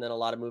pre-draft and then a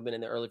lot of movement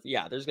in the early.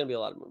 Yeah, there's going to be a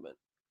lot of movement.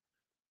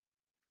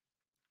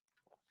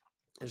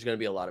 There's going to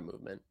be a lot of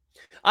movement.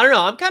 I don't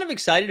know. I'm kind of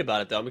excited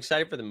about it, though. I'm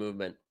excited for the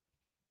movement.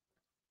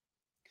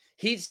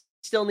 Heat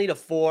still need a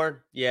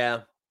 4.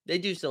 Yeah, they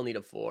do still need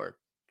a 4.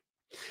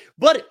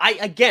 But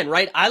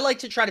I like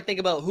to try to think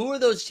about who are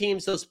those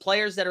teams, those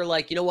players that are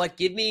like, you know what,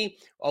 give me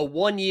a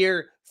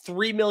 1-year,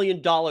 $3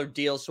 million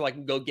deal so I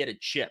can go get a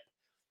chip.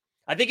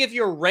 I think if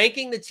you're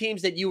ranking the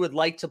teams that you would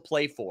like to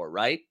play for,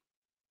 right?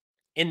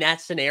 In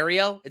that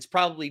scenario, it's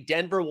probably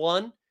Denver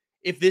 1.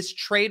 If this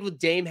trade with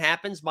Dame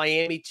happens,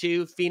 Miami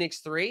 2, Phoenix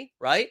 3,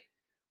 right?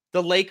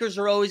 The Lakers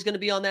are always going to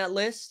be on that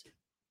list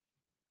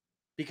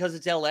because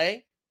it's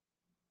LA.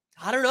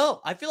 I don't know.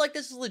 I feel like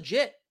this is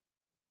legit.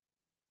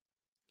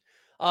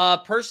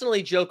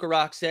 Personally, Joker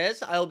Rock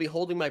says, I will be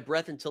holding my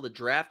breath until the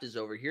draft is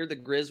over. Here, the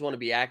Grizz want to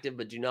be active,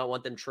 but do not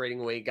want them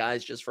trading away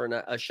guys just for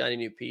a shiny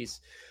new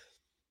piece.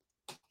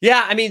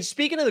 Yeah, I mean,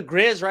 speaking of the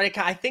Grizz, right,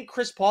 I think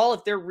Chris Paul,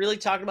 if they're really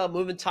talking about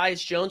moving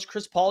Tyus Jones,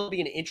 Chris Paul would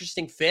be an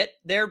interesting fit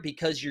there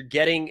because you're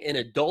getting an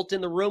adult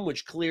in the room,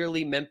 which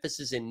clearly Memphis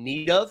is in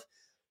need of.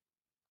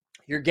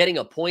 You're getting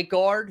a point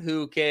guard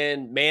who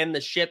can man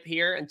the ship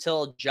here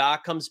until Ja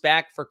comes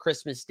back for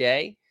Christmas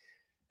Day.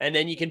 And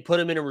then you can put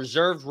him in a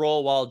reserved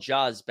role while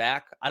Ja is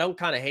back. I don't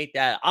kind of hate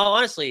that.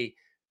 Honestly,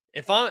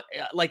 if I'm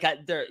like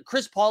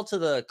Chris Paul to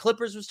the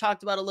Clippers was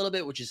talked about a little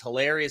bit, which is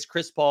hilarious.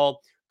 Chris Paul,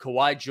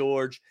 Kawhi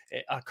George,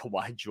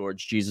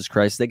 Jesus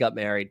Christ, they got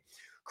married.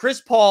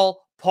 Chris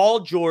Paul, Paul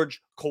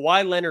George,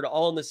 Kawhi Leonard,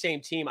 all on the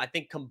same team. I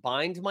think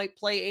combined might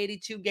play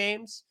 82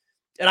 games.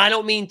 And I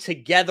don't mean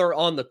together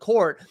on the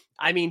court.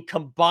 I mean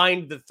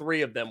combined, the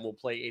three of them will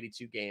play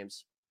 82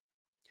 games.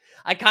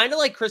 I kind of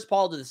like Chris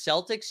Paul to the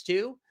Celtics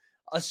too.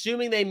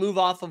 Assuming they move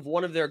off of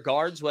one of their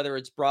guards, whether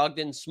it's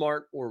Brogdon,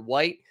 Smart, or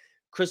White,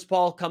 Chris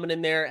Paul coming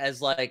in there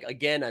as, like,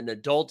 again, an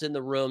adult in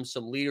the room,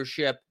 some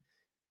leadership.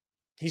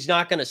 He's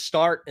not going to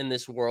start in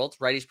this world,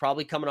 right? He's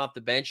probably coming off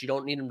the bench. You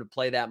don't need him to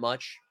play that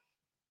much.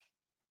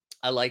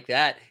 I like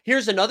that.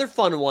 Here's another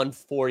fun one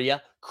for you.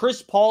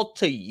 Chris Paul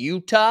to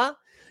Utah.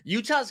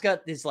 Utah's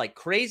got this, like,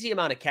 crazy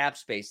amount of cap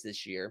space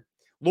this year.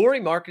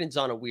 Lauri Markkanen's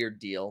on a weird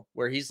deal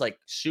where he's, like,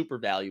 super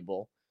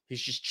valuable.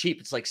 He's just cheap.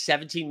 It's like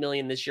 $17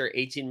 million this year,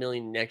 $18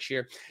 million next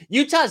year.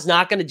 Utah's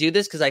not going to do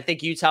this because I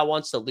think Utah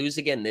wants to lose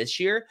again this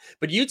year.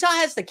 But Utah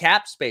has the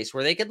cap space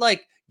where they could,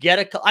 like,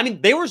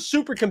 they were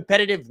super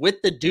competitive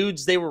with the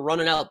dudes they were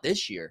running out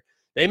this year.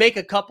 They make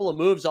a couple of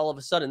moves, all of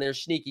a sudden they're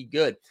sneaky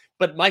good.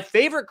 But my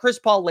favorite Chris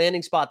Paul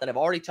landing spot that I've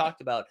already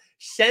talked about,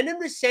 send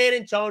him to San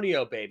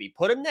Antonio, baby.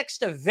 Put him next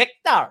to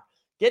Victor.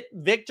 Get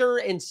Victor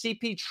and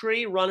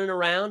CP3 running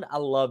around. I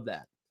love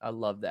that. I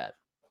love that.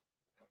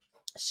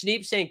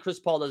 Sneap saying Chris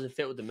Paul doesn't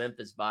fit with the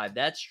Memphis vibe.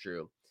 That's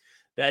true.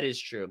 That is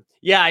true.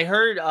 Yeah, I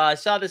heard, I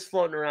saw this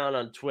floating around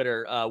on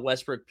Twitter.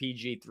 Westbrook,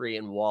 PG3,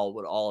 and Wall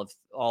would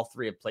all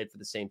three have played for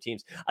the same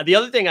teams. The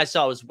other thing I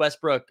saw was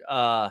Westbrook,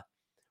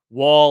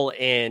 Wall,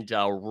 and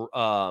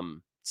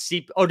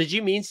CP. Oh, did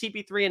you mean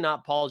CP3 and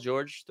not Paul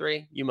George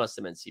 3? You must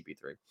have meant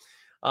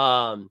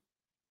CP3.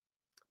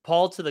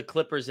 Paul to the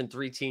Clippers in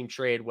 3-team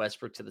trade.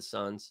 Westbrook to the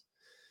Suns.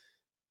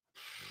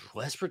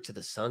 Westbrook to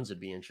the Suns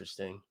would be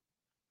interesting.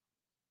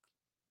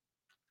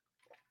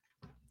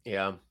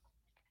 Yeah.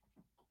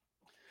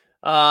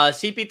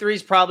 CP3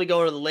 is probably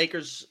going to the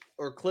Lakers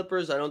or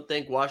Clippers. I don't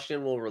think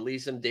Washington will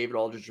release him. David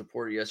Aldridge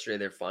reported yesterday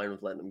they're fine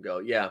with letting him go.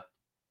 Yeah.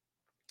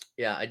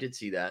 Yeah, I did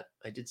see that.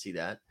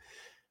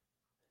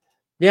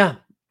 Yeah.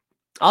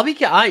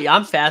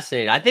 I'm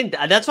fascinated. I think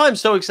that's why I'm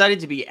so excited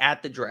to be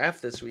at the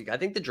draft this week. I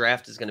think the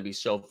draft is going to be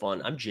so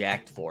fun. I'm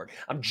jacked for it.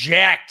 I'm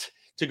jacked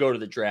to go to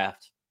the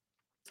draft.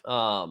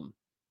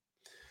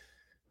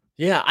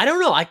 Yeah, I don't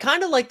know. I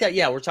kind of like that.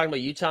 Yeah, we're talking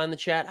about Utah in the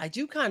chat. I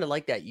do kind of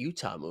like that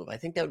Utah move. I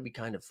think that would be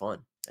kind of fun.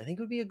 I think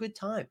it would be a good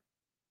time.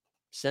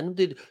 Send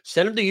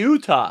them to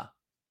Utah.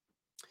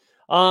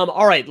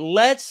 All right, I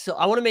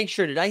want to make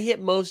sure. Did I hit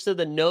most of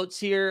the notes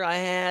here I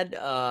had?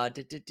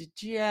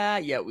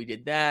 Yeah, we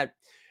did that.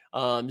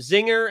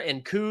 Zinger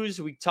and Kuz,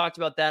 we talked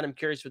about that. I'm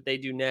curious what they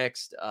do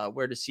next.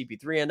 Where does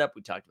CP3 end up?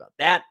 We talked about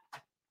that.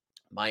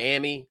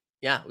 Miami.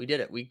 Yeah, we did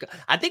it.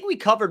 I think we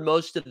covered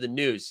most of the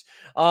news.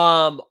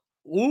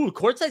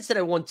 Courtside said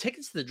I won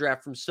tickets to the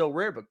draft from So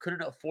Rare, but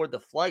couldn't afford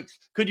the flights.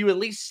 Could you at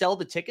least sell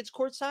the tickets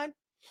courtside?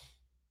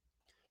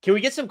 Can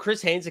we get some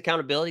Chris Haynes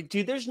accountability?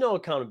 Dude, there's no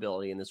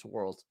accountability in this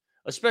world,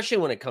 especially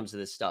when it comes to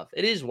this stuff.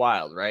 It is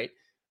wild, right?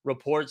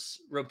 Reports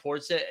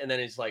it, and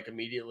then it's like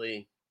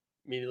immediately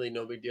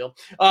no big deal.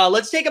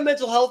 Let's take a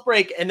mental health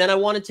break, and then I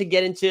wanted to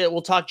get into,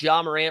 we'll talk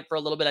Ja Morant for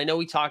a little bit. I know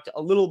we talked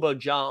a little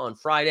about Ja on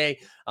Friday,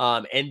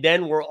 and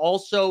then we're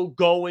also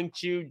going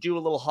to do a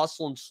little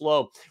hustle and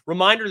slow.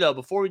 Reminder, though,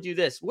 before we do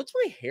this, what's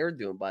my hair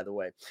doing, by the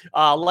way?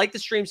 Like the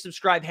stream,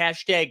 subscribe,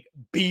 hashtag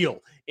Beal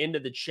into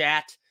the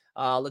chat.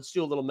 Let's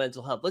do a little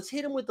mental health. Let's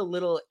hit him with a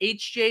little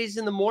HJs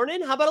in the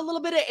morning. How about a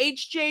little bit of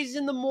HJs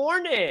in the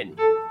morning?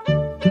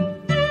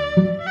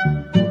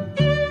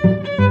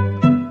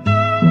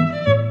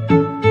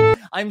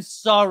 I'm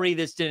sorry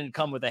this didn't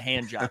come with a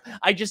hand job.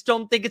 I just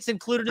don't think it's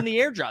included in the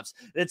airdrops.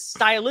 That's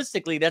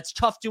stylistically, that's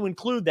tough to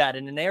include that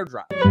in an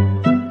airdrop.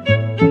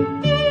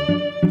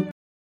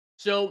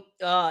 So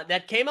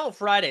that came out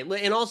Friday.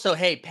 And also,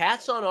 hey,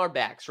 Pat's on our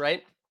backs,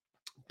 right?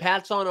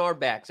 Pat's on our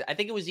backs. I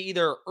think it was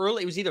either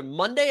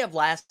Monday of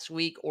last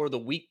week or the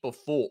week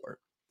before.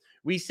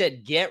 We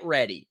said, get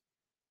ready.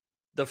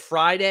 The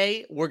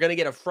Friday, we're going to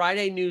get a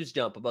Friday news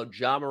dump about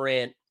Ja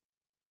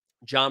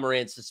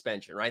Morant's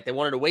suspension, right? They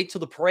wanted to wait till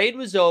the parade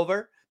was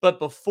over, but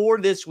before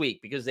this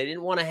week, because they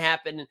didn't want it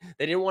happening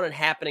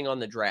on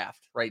the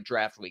draft, right?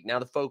 Draft week. Now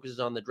the focus is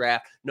on the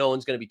draft. No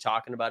one's going to be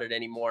talking about it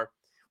anymore.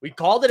 We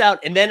called it out,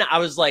 and then I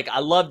was like, I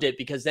loved it,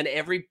 because then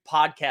every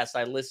podcast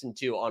I listened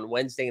to on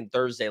Wednesday and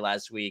Thursday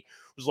last week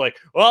was like,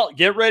 well,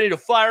 get ready to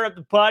fire up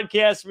the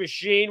podcast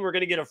machine. We're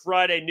going to get a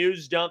Friday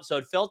news dump. So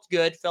it felt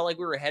good. Felt like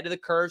we were ahead of the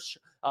curve.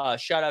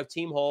 Shout out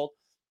Team Hold.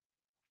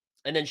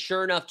 And then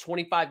sure enough,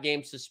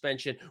 25-game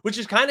suspension, which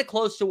is kind of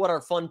close to what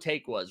our fun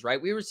take was, right?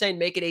 We were saying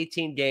make it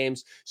 18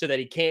 games so that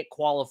he can't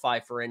qualify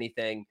for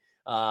anything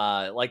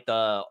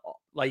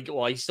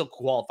he still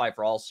qualify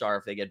for All-Star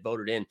if they get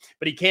voted in,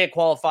 but he can't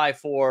qualify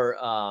for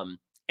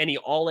any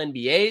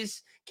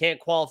All-NBAs, can't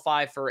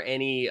qualify for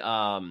any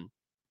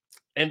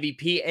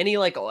MVP, any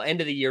like end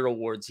of the year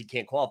awards. He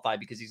can't qualify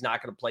because he's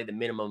not going to play the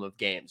minimum of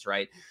games,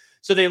 right?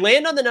 So they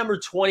land on the number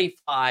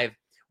 25,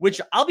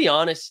 which I'll be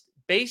honest,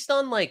 based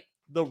on like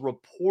the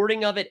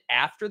reporting of it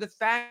after the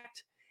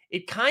fact,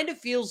 it kind of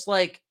feels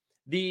like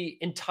the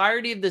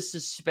entirety of the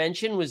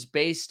suspension was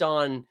based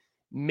on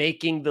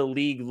making the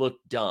league look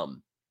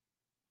dumb.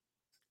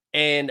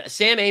 And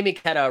Sam Amick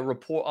had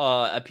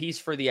a piece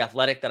for The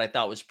Athletic that I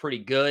thought was pretty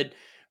good,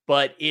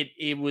 but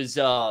it was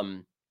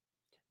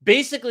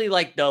basically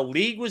like the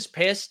league was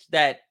pissed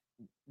that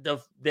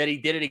he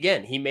did it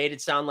again. He made it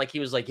sound like he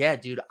was like, yeah,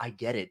 dude, I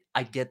get it.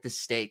 I get the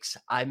stakes.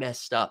 I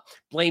messed up.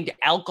 Blamed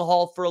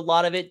alcohol for a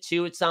lot of it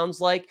too, it sounds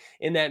like,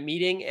 in that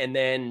meeting. And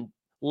then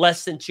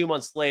less than 2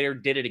 months later,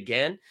 did it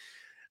again.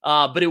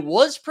 But it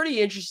was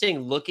pretty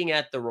interesting looking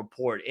at the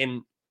report.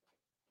 And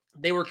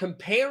they were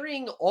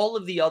comparing all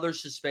of the other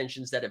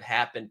suspensions that have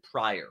happened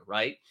prior,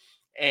 right?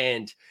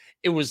 And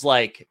it was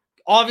like,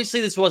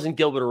 obviously, this wasn't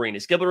Gilbert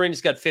Arenas. Gilbert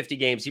Arenas got 50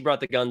 games. He brought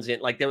the guns in.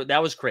 Like,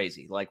 that was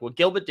crazy. Like, what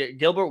Gilbert did,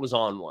 Gilbert was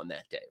on one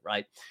that day,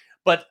 right?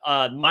 But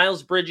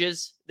Miles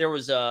Bridges, there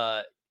was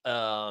a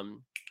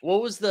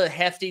what was the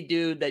hefty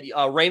dude that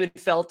Raymond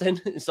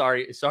Felton?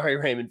 sorry,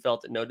 Raymond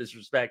Felton. No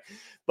disrespect,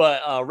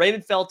 but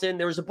Raymond Felton.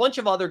 There was a bunch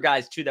of other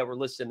guys too that were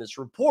listed in this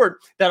report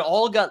that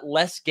all got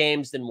less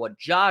games than what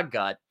Ja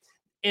got.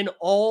 And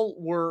all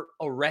were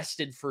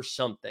arrested for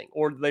something,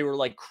 or they were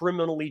like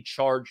criminally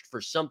charged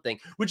for something,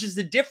 which is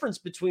the difference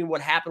between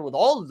what happened with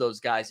all of those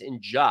guys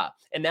and Ja.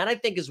 And that, I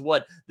think, is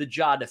what the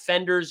Ja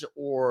defenders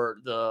or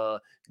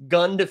the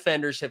gun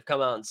defenders have come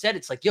out and said.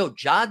 It's like, yo,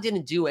 Ja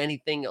didn't do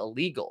anything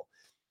illegal.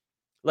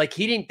 Like,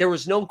 there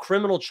was no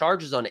criminal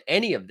charges on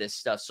any of this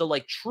stuff. So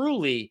like,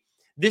 truly,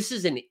 this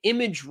is an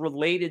image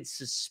related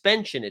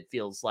suspension, it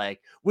feels like,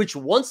 which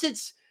once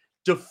it's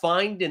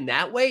defined in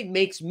that way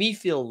makes me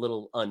feel a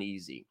little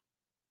uneasy.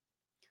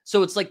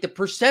 So it's like the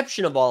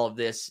perception of all of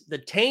this, the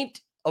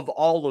taint of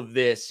all of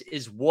this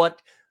is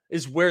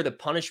where the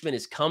punishment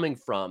is coming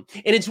from.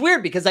 And it's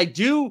weird because I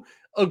do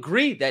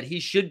agree that he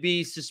should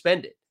be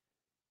suspended,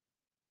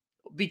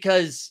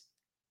 because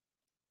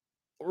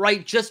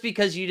just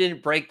because you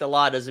didn't break the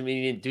law doesn't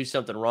mean you didn't do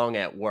something wrong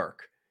at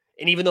work.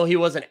 And even though he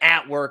wasn't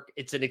at work,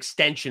 it's an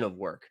extension of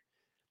work.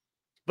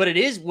 But it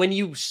is, when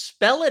you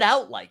spell it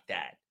out like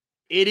that,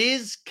 it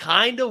is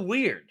kind of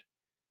weird.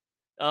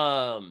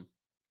 And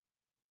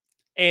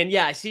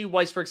yeah, I see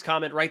Weisberg's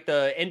comment, right?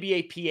 The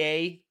NBA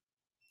PA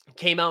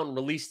came out and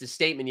released a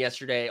statement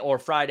yesterday or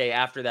Friday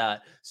after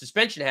that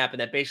suspension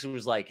happened that basically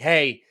was like,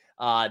 hey,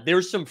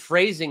 there's some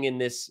phrasing in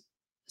this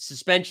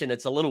suspension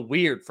that's a little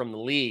weird from the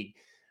league.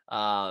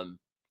 And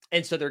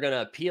so they're going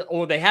to appeal,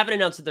 or they haven't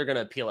announced that they're going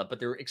to appeal it, but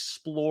they're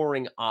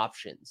exploring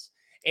options.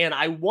 And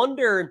I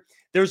wonder,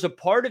 there's a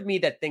part of me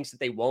that thinks that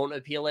they won't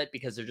appeal it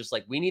because they're just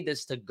like, we need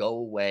this to go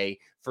away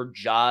for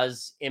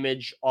Ja's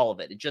image, all of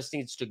it. It just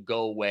needs to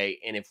go away.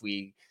 And if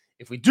we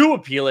do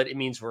appeal it, it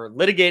means we're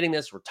litigating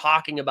this. We're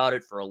talking about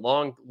it for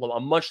a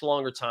much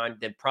longer time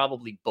than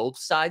probably both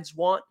sides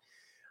want.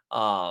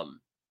 But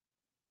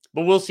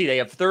we'll see. They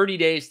have 30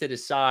 days to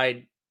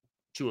decide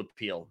to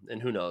appeal,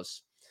 and who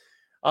knows.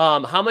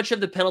 How much of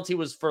the penalty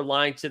was for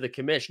lying to the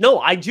commission? No,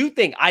 I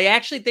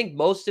actually think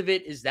most of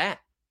it is that.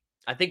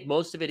 I think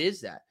most of it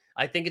is that.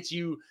 I think it's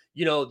you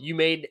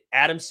made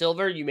Adam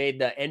Silver, you made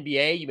the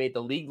NBA, you made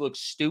the league look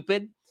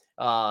stupid.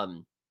 I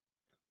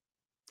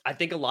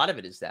think a lot of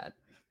it is that.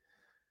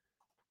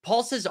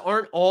 Paul says,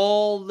 aren't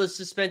all the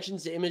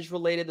suspensions image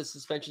related? The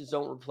suspensions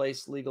don't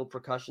replace legal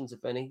precautions,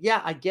 if any.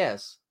 Yeah, I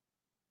guess.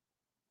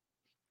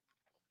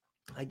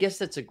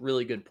 That's a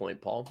really good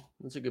point, Paul.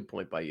 That's a good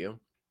point by you.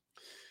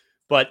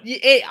 But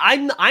hey,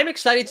 I'm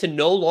excited to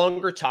no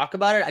longer talk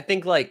about it. I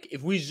think like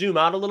if we zoom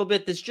out a little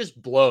bit, this just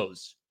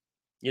blows.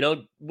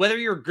 Whether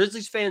you're a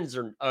Grizzlies fans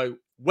or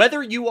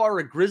whether you are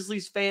a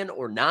Grizzlies fan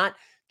or not,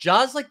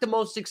 Ja's like the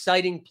most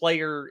exciting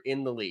player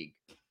in the league.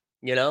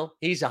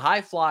 He's a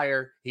high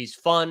flyer. He's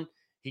fun.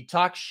 He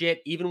talks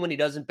shit even when he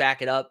doesn't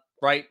back it up,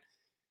 right?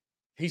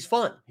 He's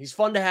fun. He's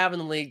fun to have in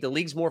the league. The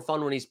league's more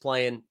fun when he's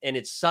playing, and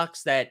it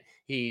sucks that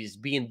he's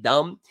being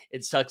dumb.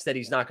 It sucks that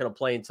he's not going to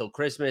play until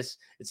Christmas.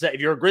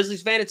 If you're a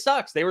Grizzlies fan, it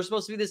sucks. They were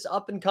supposed to be this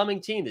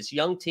up-and-coming team, this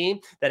young team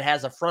that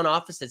has a front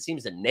office that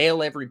seems to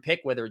nail every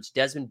pick, whether it's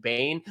Desmond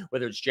Bane,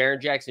 whether it's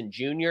Jaren Jackson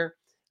Jr.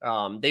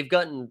 They've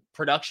gotten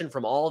production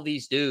from all of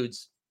these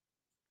dudes,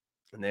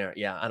 and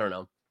I don't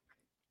know.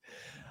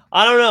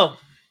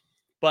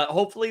 But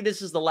hopefully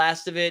this is the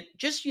last of it.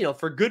 Just,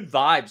 for good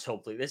vibes,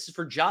 hopefully. This is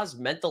for Ja's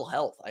mental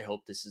health. I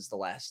hope this is the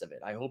last of it.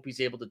 I hope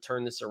he's able to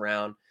turn this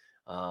around.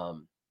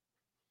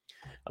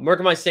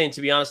 Merkhamite saying,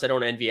 to be honest, I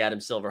don't envy Adam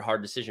Silver.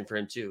 Hard decision for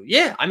him, too.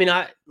 Yeah, I mean,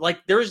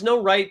 there is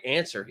no right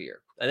answer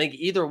here. I think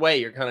either way,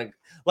 you're kind of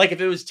like, if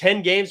it was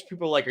 10 games,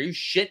 people are like, are you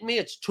shitting me?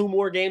 It's 2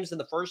 more games than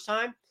the first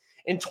time.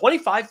 And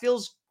 25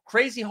 feels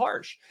crazy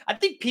harsh. I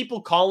think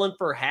people calling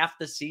for half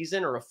the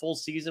season or a full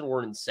season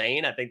were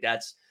insane. I think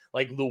that's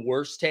like the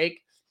worst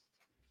take.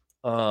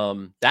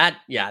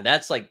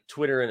 That's like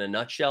Twitter in a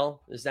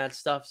nutshell is that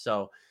stuff.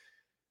 So,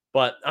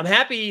 but I'm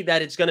happy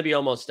that it's going to be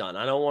almost done.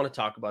 I don't want to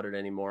talk about it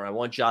anymore. I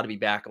want Ja to be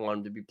back. I want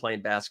him to be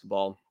playing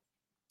basketball.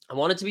 I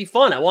want it to be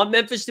fun. I want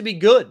Memphis to be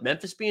good.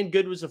 Memphis being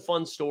good was a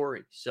fun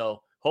story.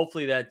 So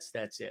hopefully that's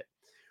it.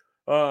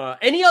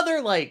 Any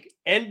other like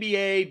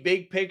NBA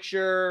big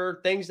picture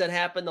things that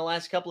happened the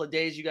last couple of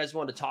days you guys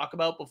want to talk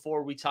about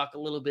before we talk a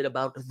little bit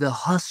about the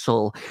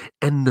hustle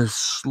and the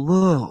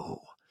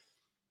slow?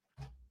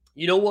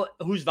 You know what?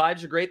 Whose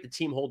vibes are great? The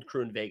Team Hold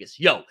crew in Vegas.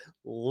 Yo,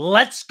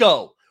 let's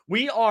go.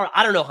 We are,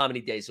 I don't know how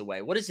many days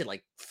away. What is it,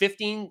 like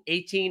 15,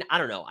 18? I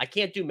don't know. I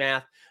can't do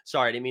math.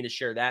 Sorry, I didn't mean to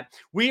share that.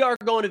 We are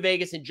going to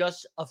Vegas in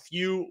just a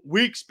few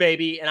weeks,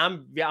 baby, and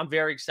I'm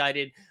very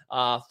excited.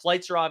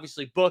 Flights are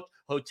obviously booked.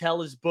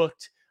 Hotel is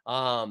booked.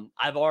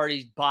 I've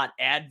already bought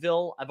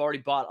Advil. I've already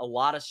bought a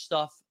lot of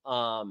stuff.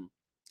 I'm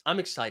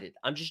excited.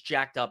 I'm just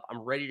jacked up.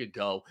 I'm ready to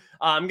go.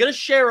 I'm going to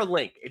share a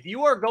link. If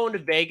you are going to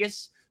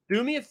Vegas,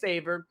 do me a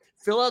favor,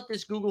 fill out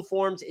this Google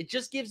Forms. It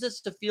just gives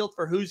us the feel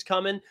for who's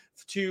coming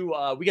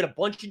to, we got a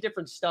bunch of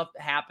different stuff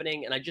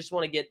happening, and I just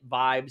want to get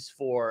vibes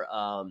for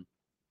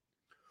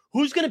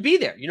who's going to be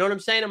there. You know what I'm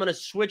saying? I'm going to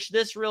switch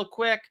this real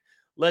quick.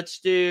 Let's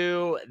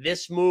do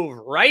this move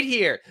right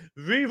here.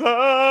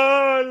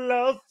 Viva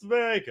Las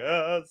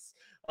Vegas.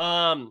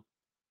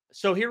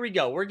 So here we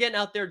go. We're getting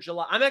out there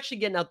I'm actually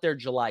getting out there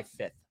July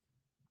 5th.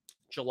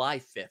 July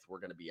 5th, we're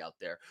going to be out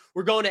there.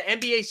 We're going to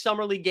NBA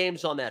Summer League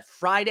games on that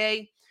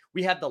Friday.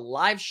 We have the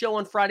live show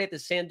on Friday at the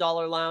Sand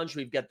Dollar Lounge.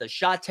 We've got the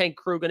Shot Tank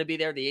crew going to be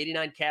there. The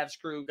 89 Cavs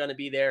crew going to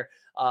be there.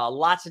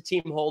 Lots of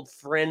Team Hold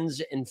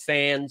friends and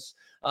fans.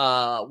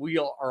 We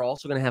are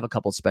also going to have a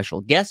couple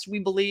special guests, we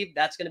believe.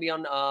 That's going to be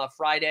on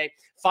Friday,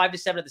 5 to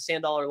 7 at the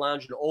Sand Dollar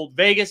Lounge in Old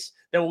Vegas.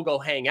 Then we'll go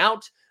hang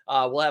out.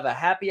 We'll have a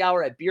happy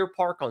hour at Beer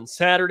Park on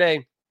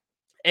Saturday.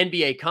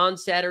 NBA Con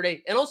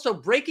Saturday. And also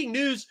breaking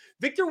news,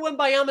 Victor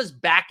Wembanyama's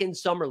back in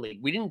Summer League.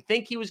 We didn't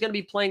think he was going to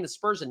be playing. The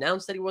Spurs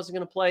announced that he wasn't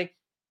going to play.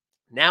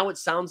 Now it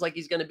sounds like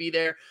he's going to be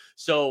there.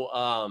 So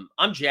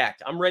I'm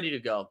jacked. I'm ready to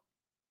go.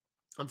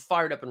 I'm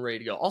fired up and ready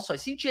to go. Also, I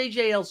see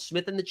JJL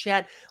Smith in the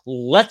chat.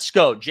 Let's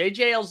go.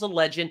 JJL's a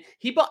legend.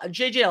 He bought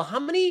JJL. How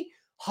many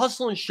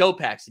Hustle and Show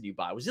packs did you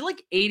buy? Was it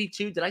like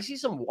 82? Did I see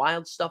some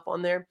wild stuff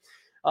on there?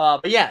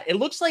 But yeah, it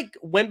looks like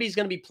Wemby's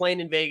going to be playing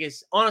in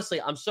Vegas.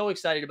 Honestly, I'm so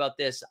excited about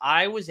this.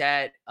 I was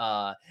at,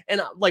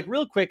 and like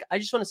real quick, I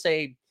just want to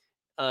say,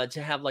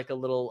 to have like a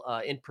little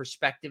in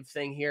perspective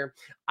thing here.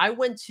 I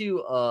went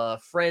to a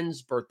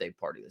friend's birthday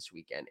party this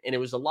weekend, and it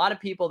was a lot of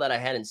people that I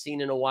hadn't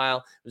seen in a while.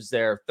 It was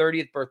their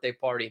 30th birthday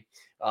party,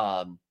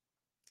 30th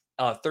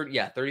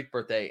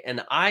birthday.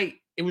 And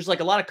it was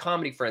like a lot of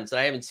comedy friends that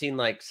I haven't seen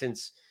like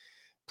since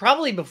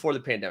probably before the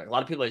pandemic. A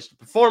lot of people I used to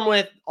perform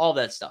with, all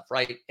that stuff,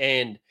 right?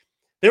 And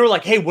they were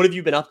like, hey, what have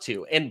you been up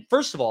to? And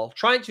first of all,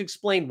 trying to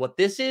explain what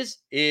this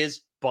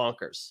is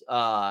bonkers.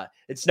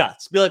 It's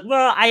nuts. Be like,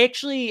 well, I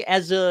actually,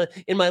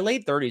 in my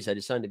late 30s, I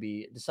decided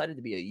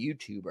to be a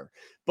YouTuber.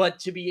 But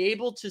to be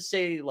able to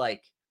say,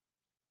 like,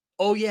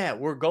 oh yeah,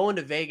 we're going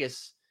to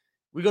Vegas.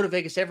 We go to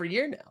Vegas every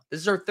year now.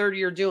 This is our third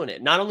year doing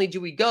it. Not only do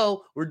we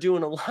go, we're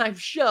doing a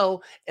live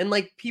show and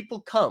like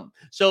people come.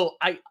 So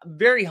I'm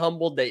very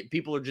humbled that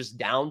people are just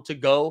down to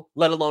go,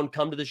 let alone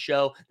come to the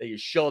show. That you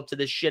show up to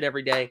this shit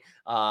every day.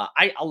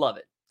 I love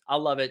it. I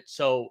love it.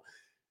 So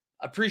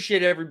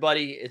appreciate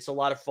everybody. It's a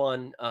lot of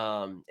fun.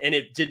 And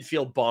it did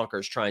feel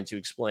bonkers trying to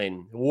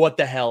explain what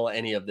the hell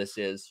any of this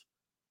is.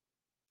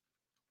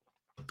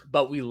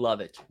 But we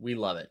love it. We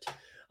love it.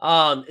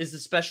 Is the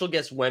special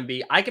guest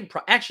Wemby? I can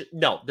actually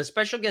no, the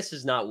special guest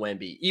is not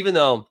Wemby, even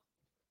though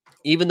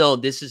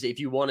this is,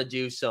 if you want to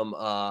do some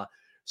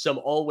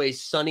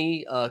always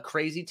sunny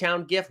crazy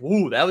town gif.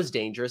 Ooh, that was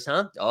dangerous,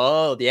 huh?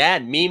 Oh yeah,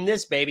 meme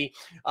this baby.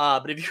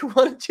 But if you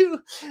want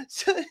to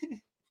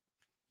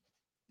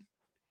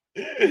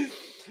do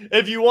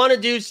if you want to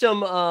do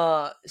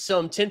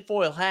some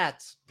tinfoil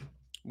hats,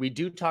 we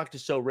do talk to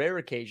So Rare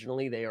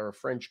occasionally. They are a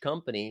French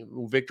company.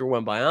 Victor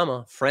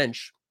Wembanyama,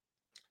 French.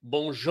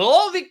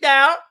 Bonjour,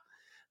 Victor.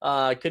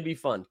 Could be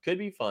fun. Could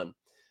be fun.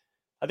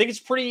 I think it's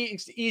pretty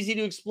easy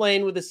to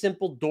explain with a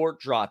simple Dort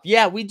drop.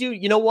 Yeah, we do.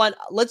 You know what?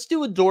 Let's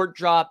do a Dort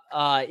drop.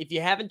 If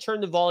you haven't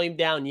turned the volume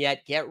down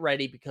yet, get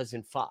ready, because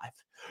in 5,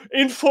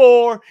 in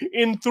 4,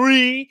 in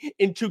 3,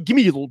 in 2, give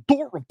me a little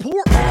Dort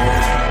report.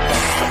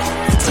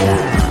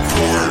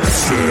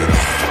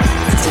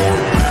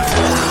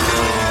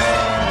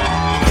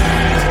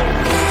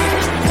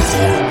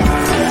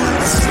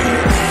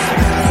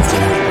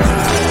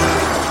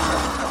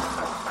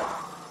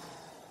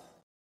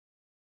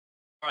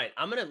 All right,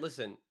 I'm going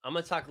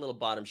to talk a little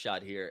bottom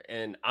shot here,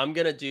 and I'm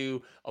going to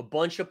do a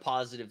bunch of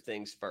positive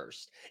things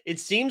first. It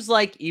seems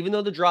like even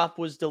though the drop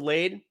was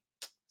delayed,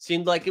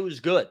 seemed like it was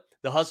good.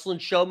 The hustle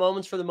and show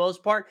moments, for the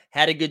most part,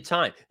 had a good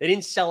time. They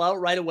didn't sell out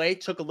right away.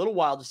 It took a little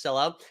while to sell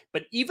out,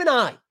 but even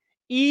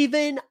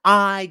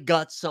I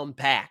got some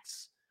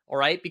packs, all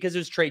right, because it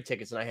was trade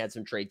tickets, and I had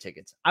some trade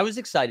tickets. I was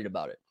excited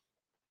about it.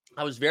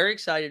 I was very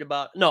excited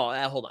about. No,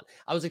 hold on.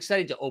 I was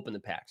excited to open the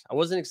packs. I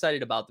wasn't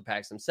excited about the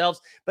packs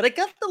themselves, but I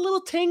got the little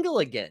tingle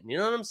again. You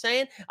know what I'm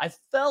saying? I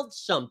felt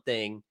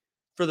something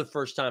for the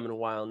first time in a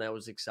while, and that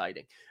was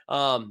exciting.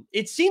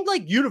 It seemed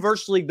like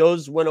universally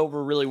those went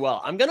over really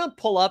well. I'm gonna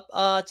pull up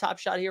Top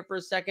Shot here for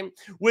a second,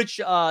 which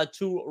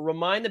to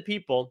remind the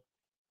people.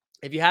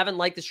 If you haven't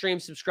liked the stream,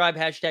 subscribe,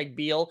 hashtag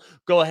Beal.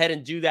 Go ahead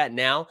and do that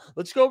now.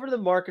 Let's go over to the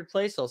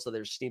marketplace. Also,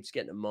 there's Sneap's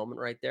getting a moment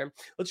right there.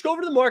 Let's go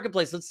over to the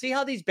marketplace. Let's see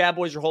how these bad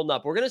boys are holding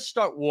up. We're going to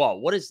start.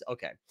 Whoa,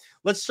 okay.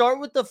 Let's start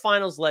with the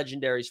finals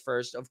legendaries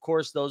first. Of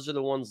course, those are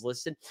the ones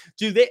listed.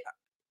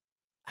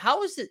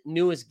 How is it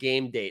newest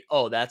game date?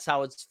 Oh, that's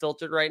how it's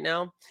filtered right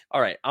now. All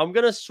right. I'm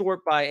going to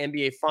sort by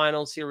NBA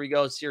finals. Here we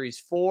go. Series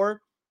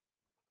 4.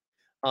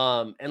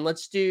 And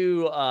let's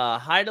do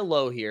high to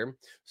low here.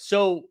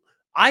 So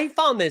I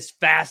found this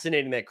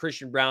fascinating that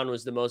Christian Brown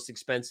was the most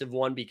expensive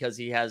one because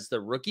he has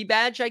the rookie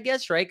badge, I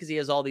guess, right? Because he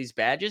has all these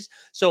badges.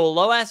 So a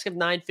low ask of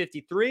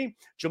 $953,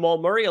 Jamal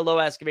Murray, a low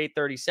ask of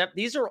 $837.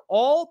 These are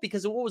all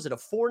because of, what was it, a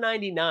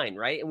 $499,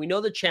 right? And we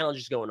know the challenge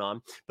is going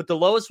on, but the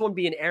lowest one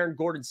being Aaron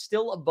Gordon,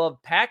 still above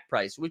pack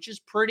price, which is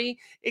pretty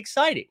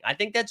exciting. I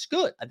think that's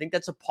good. I think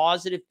that's a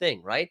positive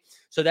thing, right?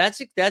 So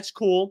that's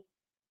cool.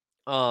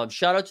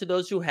 Shout out to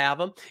those who have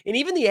them. And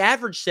even the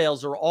average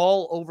sales are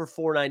all over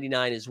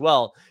 $499 as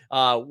well.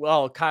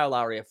 Kyle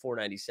Lowry at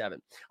 $497.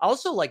 I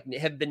also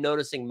have been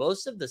noticing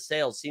most of the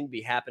sales seem to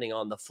be happening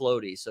on the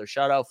floaty. So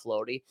shout out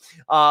floaty.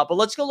 But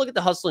let's go look at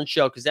the hustle and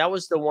show, because that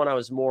was the one I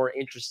was more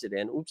interested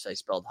in. Oops, I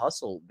spelled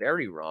hustle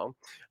very wrong.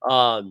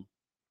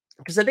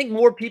 Because I think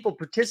more people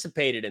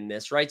participated in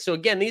this, right? So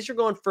again, these are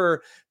going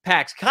for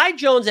packs. Kai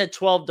Jones at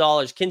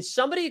 $12. Can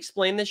somebody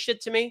explain this shit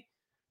to me?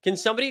 Can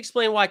somebody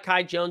explain why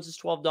Kai Jones is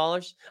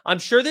 $12? I'm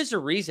sure there's a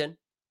reason.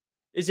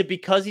 Is it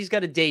because he's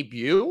got a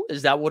debut?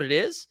 Is that what it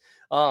is?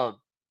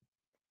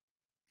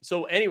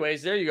 So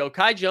anyways, there you go.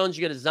 Kai Jones,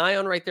 you got a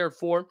Zion right there at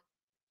 4.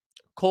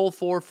 Cole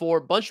 4,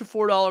 bunch of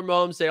 $4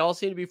 moms. They all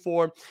seem to be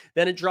 4.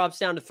 Then it drops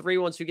down to 3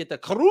 once we get the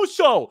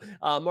Caruso.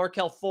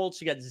 Markel Fultz.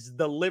 You got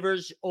the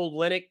Livers,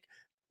 Olynyk.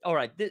 All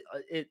right.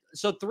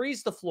 So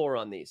 3's the floor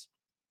on these.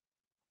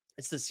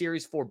 It's the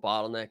Series 4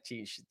 bottleneck.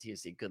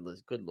 TSC.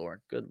 Good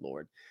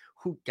Lord.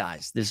 Who,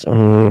 guys, this.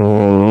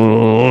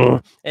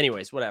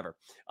 Anyways, whatever.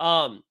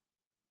 I'm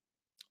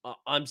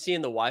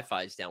seeing the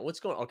Wi-Fi is down. What's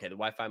going on? Okay, the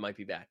Wi-Fi might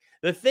be back.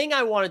 The thing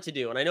I wanted to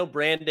do, and I know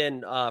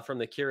Brandon from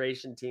the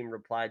curation team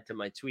replied to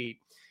my tweet.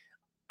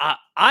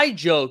 I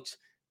joked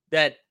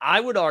that I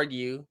would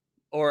argue,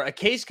 or a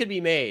case could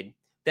be made,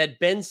 that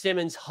Ben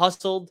Simmons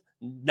hustled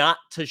not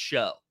to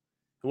show.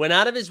 Went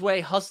out of his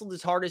way, hustled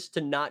his hardest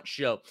to not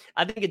show.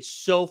 I think it's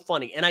so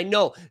funny. And I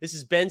know this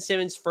is Ben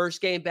Simmons' first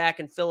game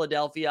back in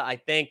Philadelphia. I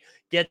think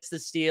gets the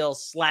steal,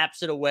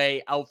 slaps it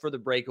away, out for the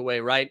breakaway,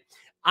 right?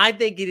 I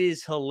think it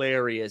is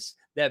hilarious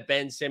that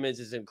Ben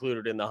Simmons is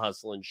included in the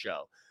hustle and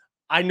show.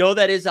 I know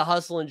that is a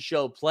hustle and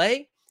show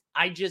play,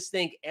 I just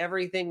think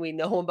everything we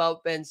know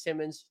about Ben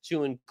Simmons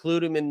to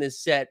include him in this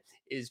set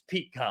is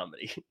peak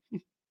comedy.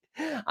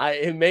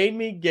 It made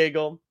me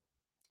giggle.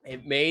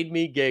 It made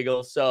me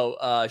giggle.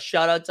 So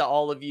shout out to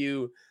all of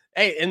you.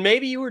 Hey, and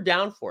maybe you were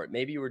down for it.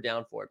 Maybe you were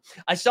down for it.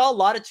 I saw a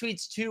lot of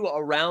tweets too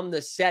around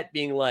the set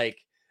being like,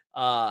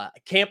 I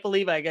can't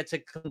believe I get to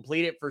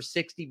complete it for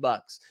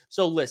 $60.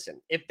 So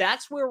listen, if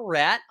that's where we're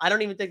at, I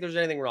don't even think there's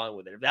anything wrong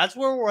with it. If that's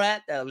where we're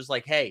at, that was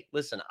like, hey,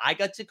 listen, I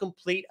got to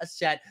complete a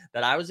set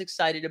that I was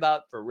excited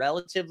about for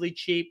relatively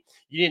cheap.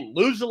 You didn't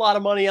lose a lot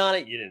of money on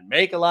it. You didn't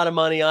make a lot of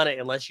money on it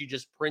unless you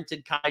just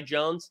printed Kai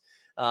Jones.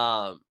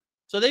 So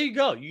there you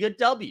go. You get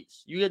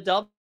W's. You get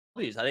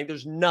W's. I think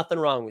there's nothing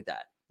wrong with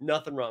that.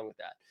 Nothing wrong with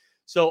that.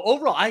 So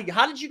overall,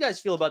 how did you guys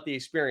feel about the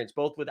experience?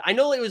 Both with, I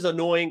know it was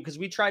annoying because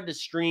we tried to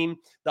stream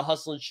the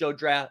Hustle and Show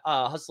drop,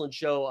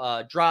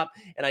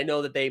 and I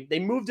know that they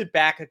moved it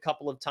back a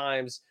couple of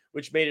times,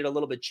 which made it a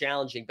little bit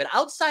challenging. But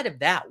outside of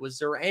that, was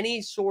there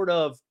any sort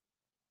of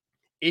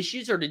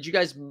issues, or did you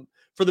guys,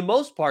 for the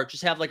most part,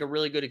 just have like a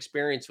really good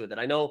experience with it?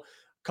 I know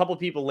a couple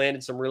people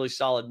landed some really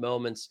solid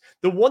moments.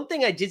 The one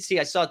thing I did see,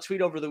 I saw a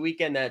tweet over the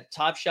weekend that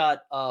Top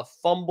Shot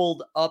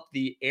fumbled up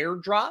the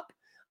airdrop.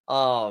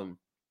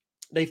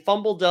 They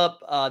fumbled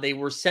up. They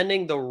were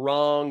sending the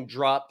wrong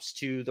drops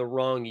to the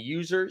wrong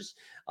users.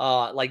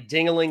 Like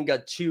Dingaling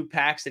got 2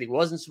 packs that he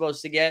wasn't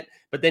supposed to get,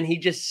 but then he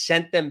just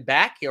sent them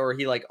back, or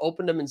he like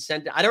opened them and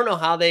sent it. I don't know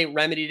how they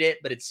remedied it,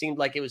 but it seemed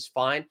like it was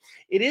fine.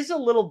 It is a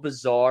little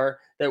bizarre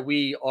that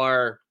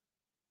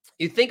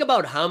you think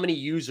about how many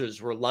users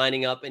were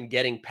lining up and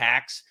getting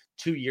packs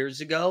 2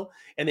 years ago,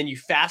 and then you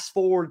fast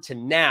forward to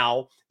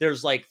now,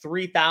 there's like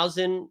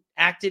 3,000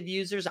 active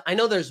users. I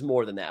know there's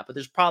more than that, but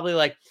there's probably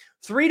like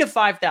 3,000 to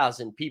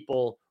 5,000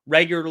 people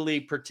regularly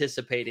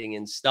participating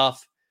in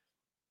stuff.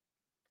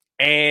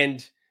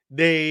 And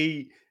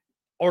they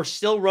are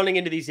still running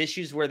into these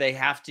issues where they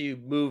have to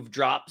move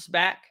drops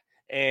back,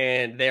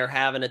 and they're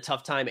having a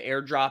tough time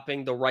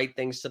airdropping the right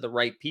things to the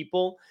right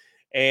people.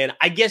 And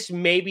I guess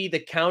maybe the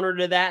counter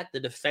to that, the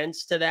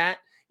defense to that,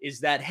 is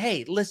that,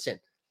 hey, listen,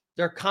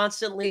 they're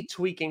constantly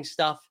tweaking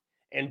stuff.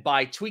 And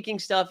by tweaking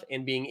stuff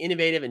and being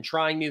innovative and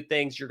trying new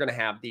things, you're going to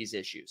have these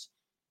issues.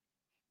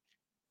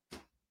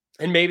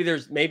 And maybe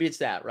it's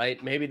that,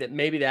 right? Maybe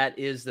that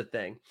is the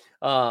thing.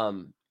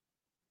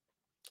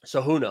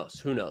 So who knows?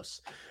 Who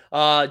knows?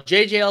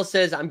 JJL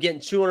says, I'm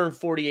getting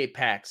 248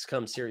 packs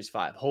come Series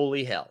 5.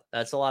 Holy hell.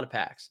 That's a lot of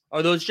packs.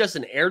 Are those just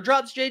an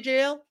airdrops,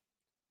 JJL?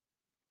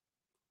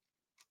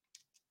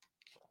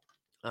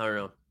 I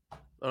don't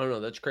know.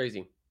 That's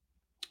crazy.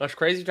 That's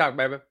crazy talk,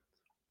 baby.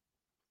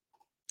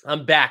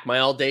 I'm back. My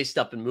all-day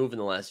stuff been moving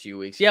the last few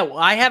weeks. Yeah, well,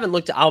 I haven't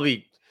looked.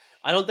 I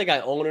don't think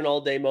I own an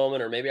all-day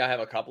moment, or maybe I have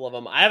a couple of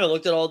them. I haven't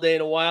looked at all day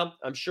in a while.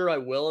 I'm sure I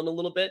will in a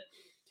little bit.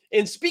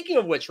 And speaking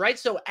of which, right?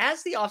 So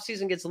as the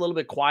offseason gets a little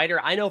bit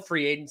quieter, I know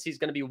free agency is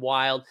going to be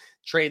wild.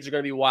 Trades are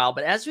going to be wild.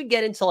 But as we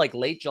get into like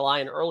late July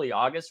and early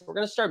August, we're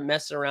going to start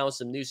messing around with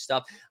some new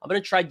stuff. I'm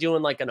going to try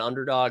doing like an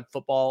underdog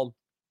football.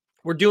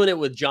 We're doing it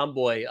with John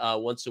Boy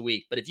once a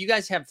week. But if you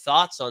guys have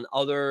thoughts on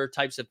other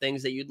types of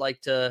things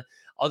that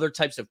other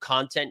types of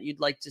content you'd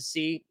like to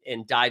see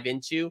and dive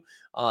into,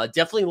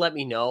 definitely let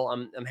me know.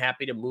 I'm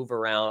happy to move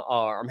around,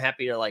 or I'm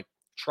happy to like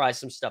try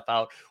some stuff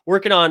out.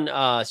 Working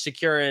on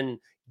securing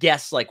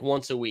guests like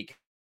once a week.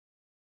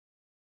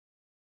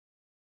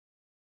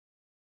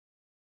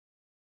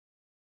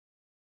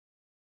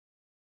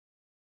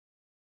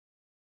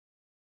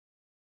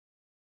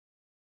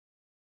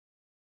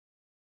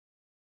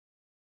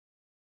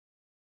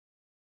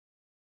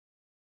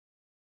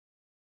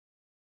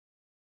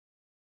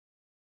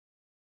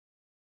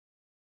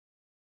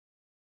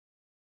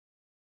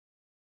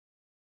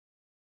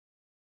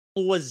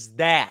 Was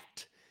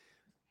that?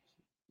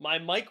 My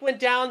mic went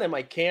down and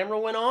my camera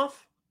went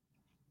off.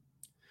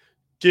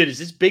 Dude, is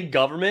this big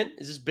government?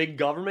 Is this big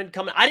government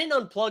coming? I didn't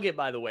unplug it,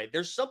 by the way.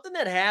 There's something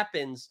that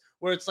happens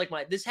where it's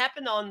like this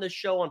happened on the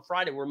show on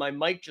Friday where my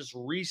mic just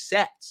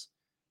resets.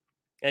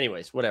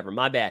 Anyways, whatever.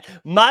 My bad.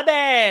 My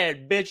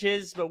bad,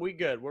 bitches. But we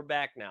good. We're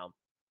back now.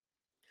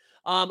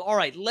 All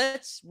right,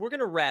 we're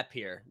gonna wrap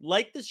here.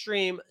 Like the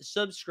stream,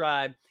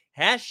 subscribe,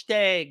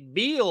 hashtag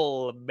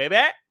Beal, baby.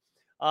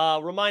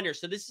 Reminder,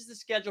 so this is the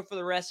schedule for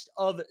the rest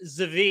of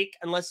the week,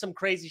 unless some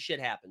crazy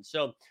shit happens.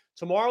 So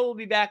tomorrow we'll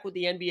be back with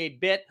the NBA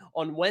bit.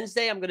 On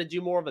Wednesday, I'm going to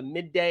do more of a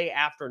midday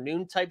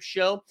afternoon type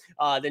show.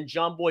 Then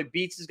John Boy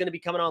Beats is going to be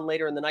coming on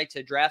later in the night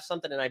to draft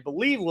something, and I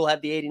believe we'll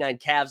have the 89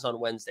 Cavs on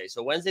Wednesday.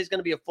 So Wednesday's going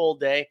to be a full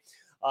day.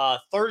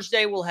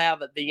 Thursday we'll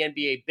have the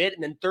NBA bit,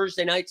 and then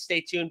Thursday night, stay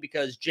tuned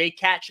because Jay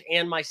Catch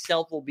and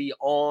myself will be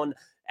on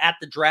at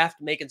the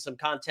draft, making some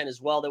content as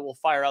well that we'll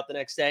fire out the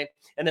next day.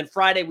 And then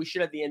Friday, we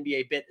should have the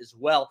NBA bit as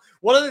well.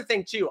 One other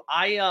thing too,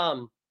 I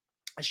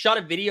shot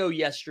a video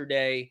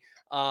yesterday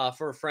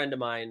for a friend of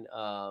mine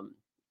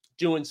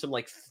doing some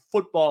like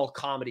football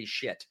comedy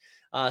shit.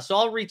 So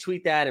I'll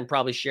retweet that and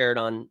probably share it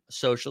on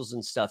socials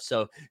and stuff.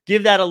 So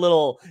give that a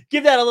little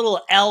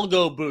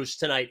algo boost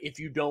tonight if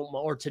you don't,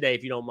 or today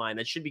if you don't mind.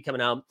 That should be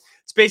coming out.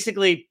 It's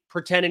basically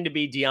pretending to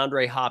be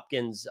DeAndre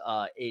Hopkins'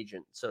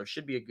 agent. So it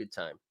should be a good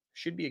time.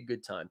 Should be a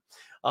good time.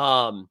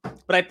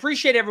 But I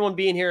appreciate everyone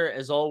being here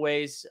as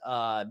always.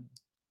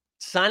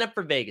 Sign up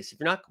for Vegas. If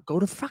you're not, go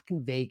to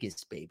fucking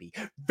Vegas, baby.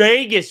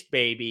 Vegas,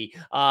 baby.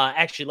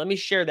 Actually, let me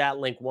share that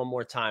link one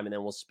more time and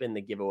then we'll spin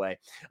the giveaway.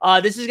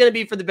 This is going to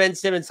be for the Ben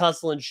Simmons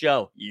Hustling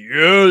Show.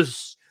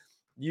 Yes.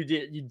 You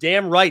did. You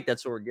damn right.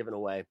 That's what we're giving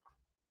away.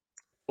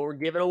 We're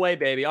giving away,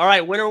 baby. All right,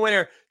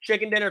 winner,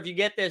 chicken dinner. If you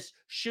get this,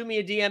 shoot me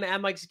a DM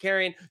at Mike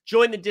Zakarian.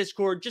 Join the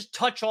Discord. Just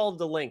touch all of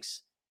the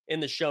links in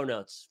the show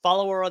notes.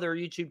 Follow our other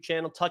YouTube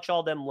channel. Touch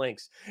all them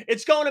links.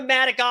 It's going to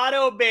Matic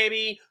Auto,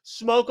 baby.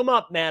 Smoke them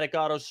up, Matic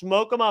Auto.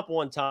 Smoke them up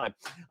one time.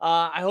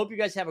 I hope you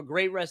guys have a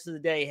great rest of the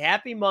day.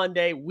 Happy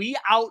Monday. We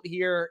out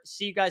here.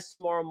 See you guys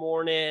tomorrow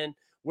morning.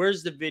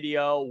 Where's the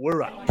video?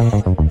 We're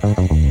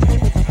out.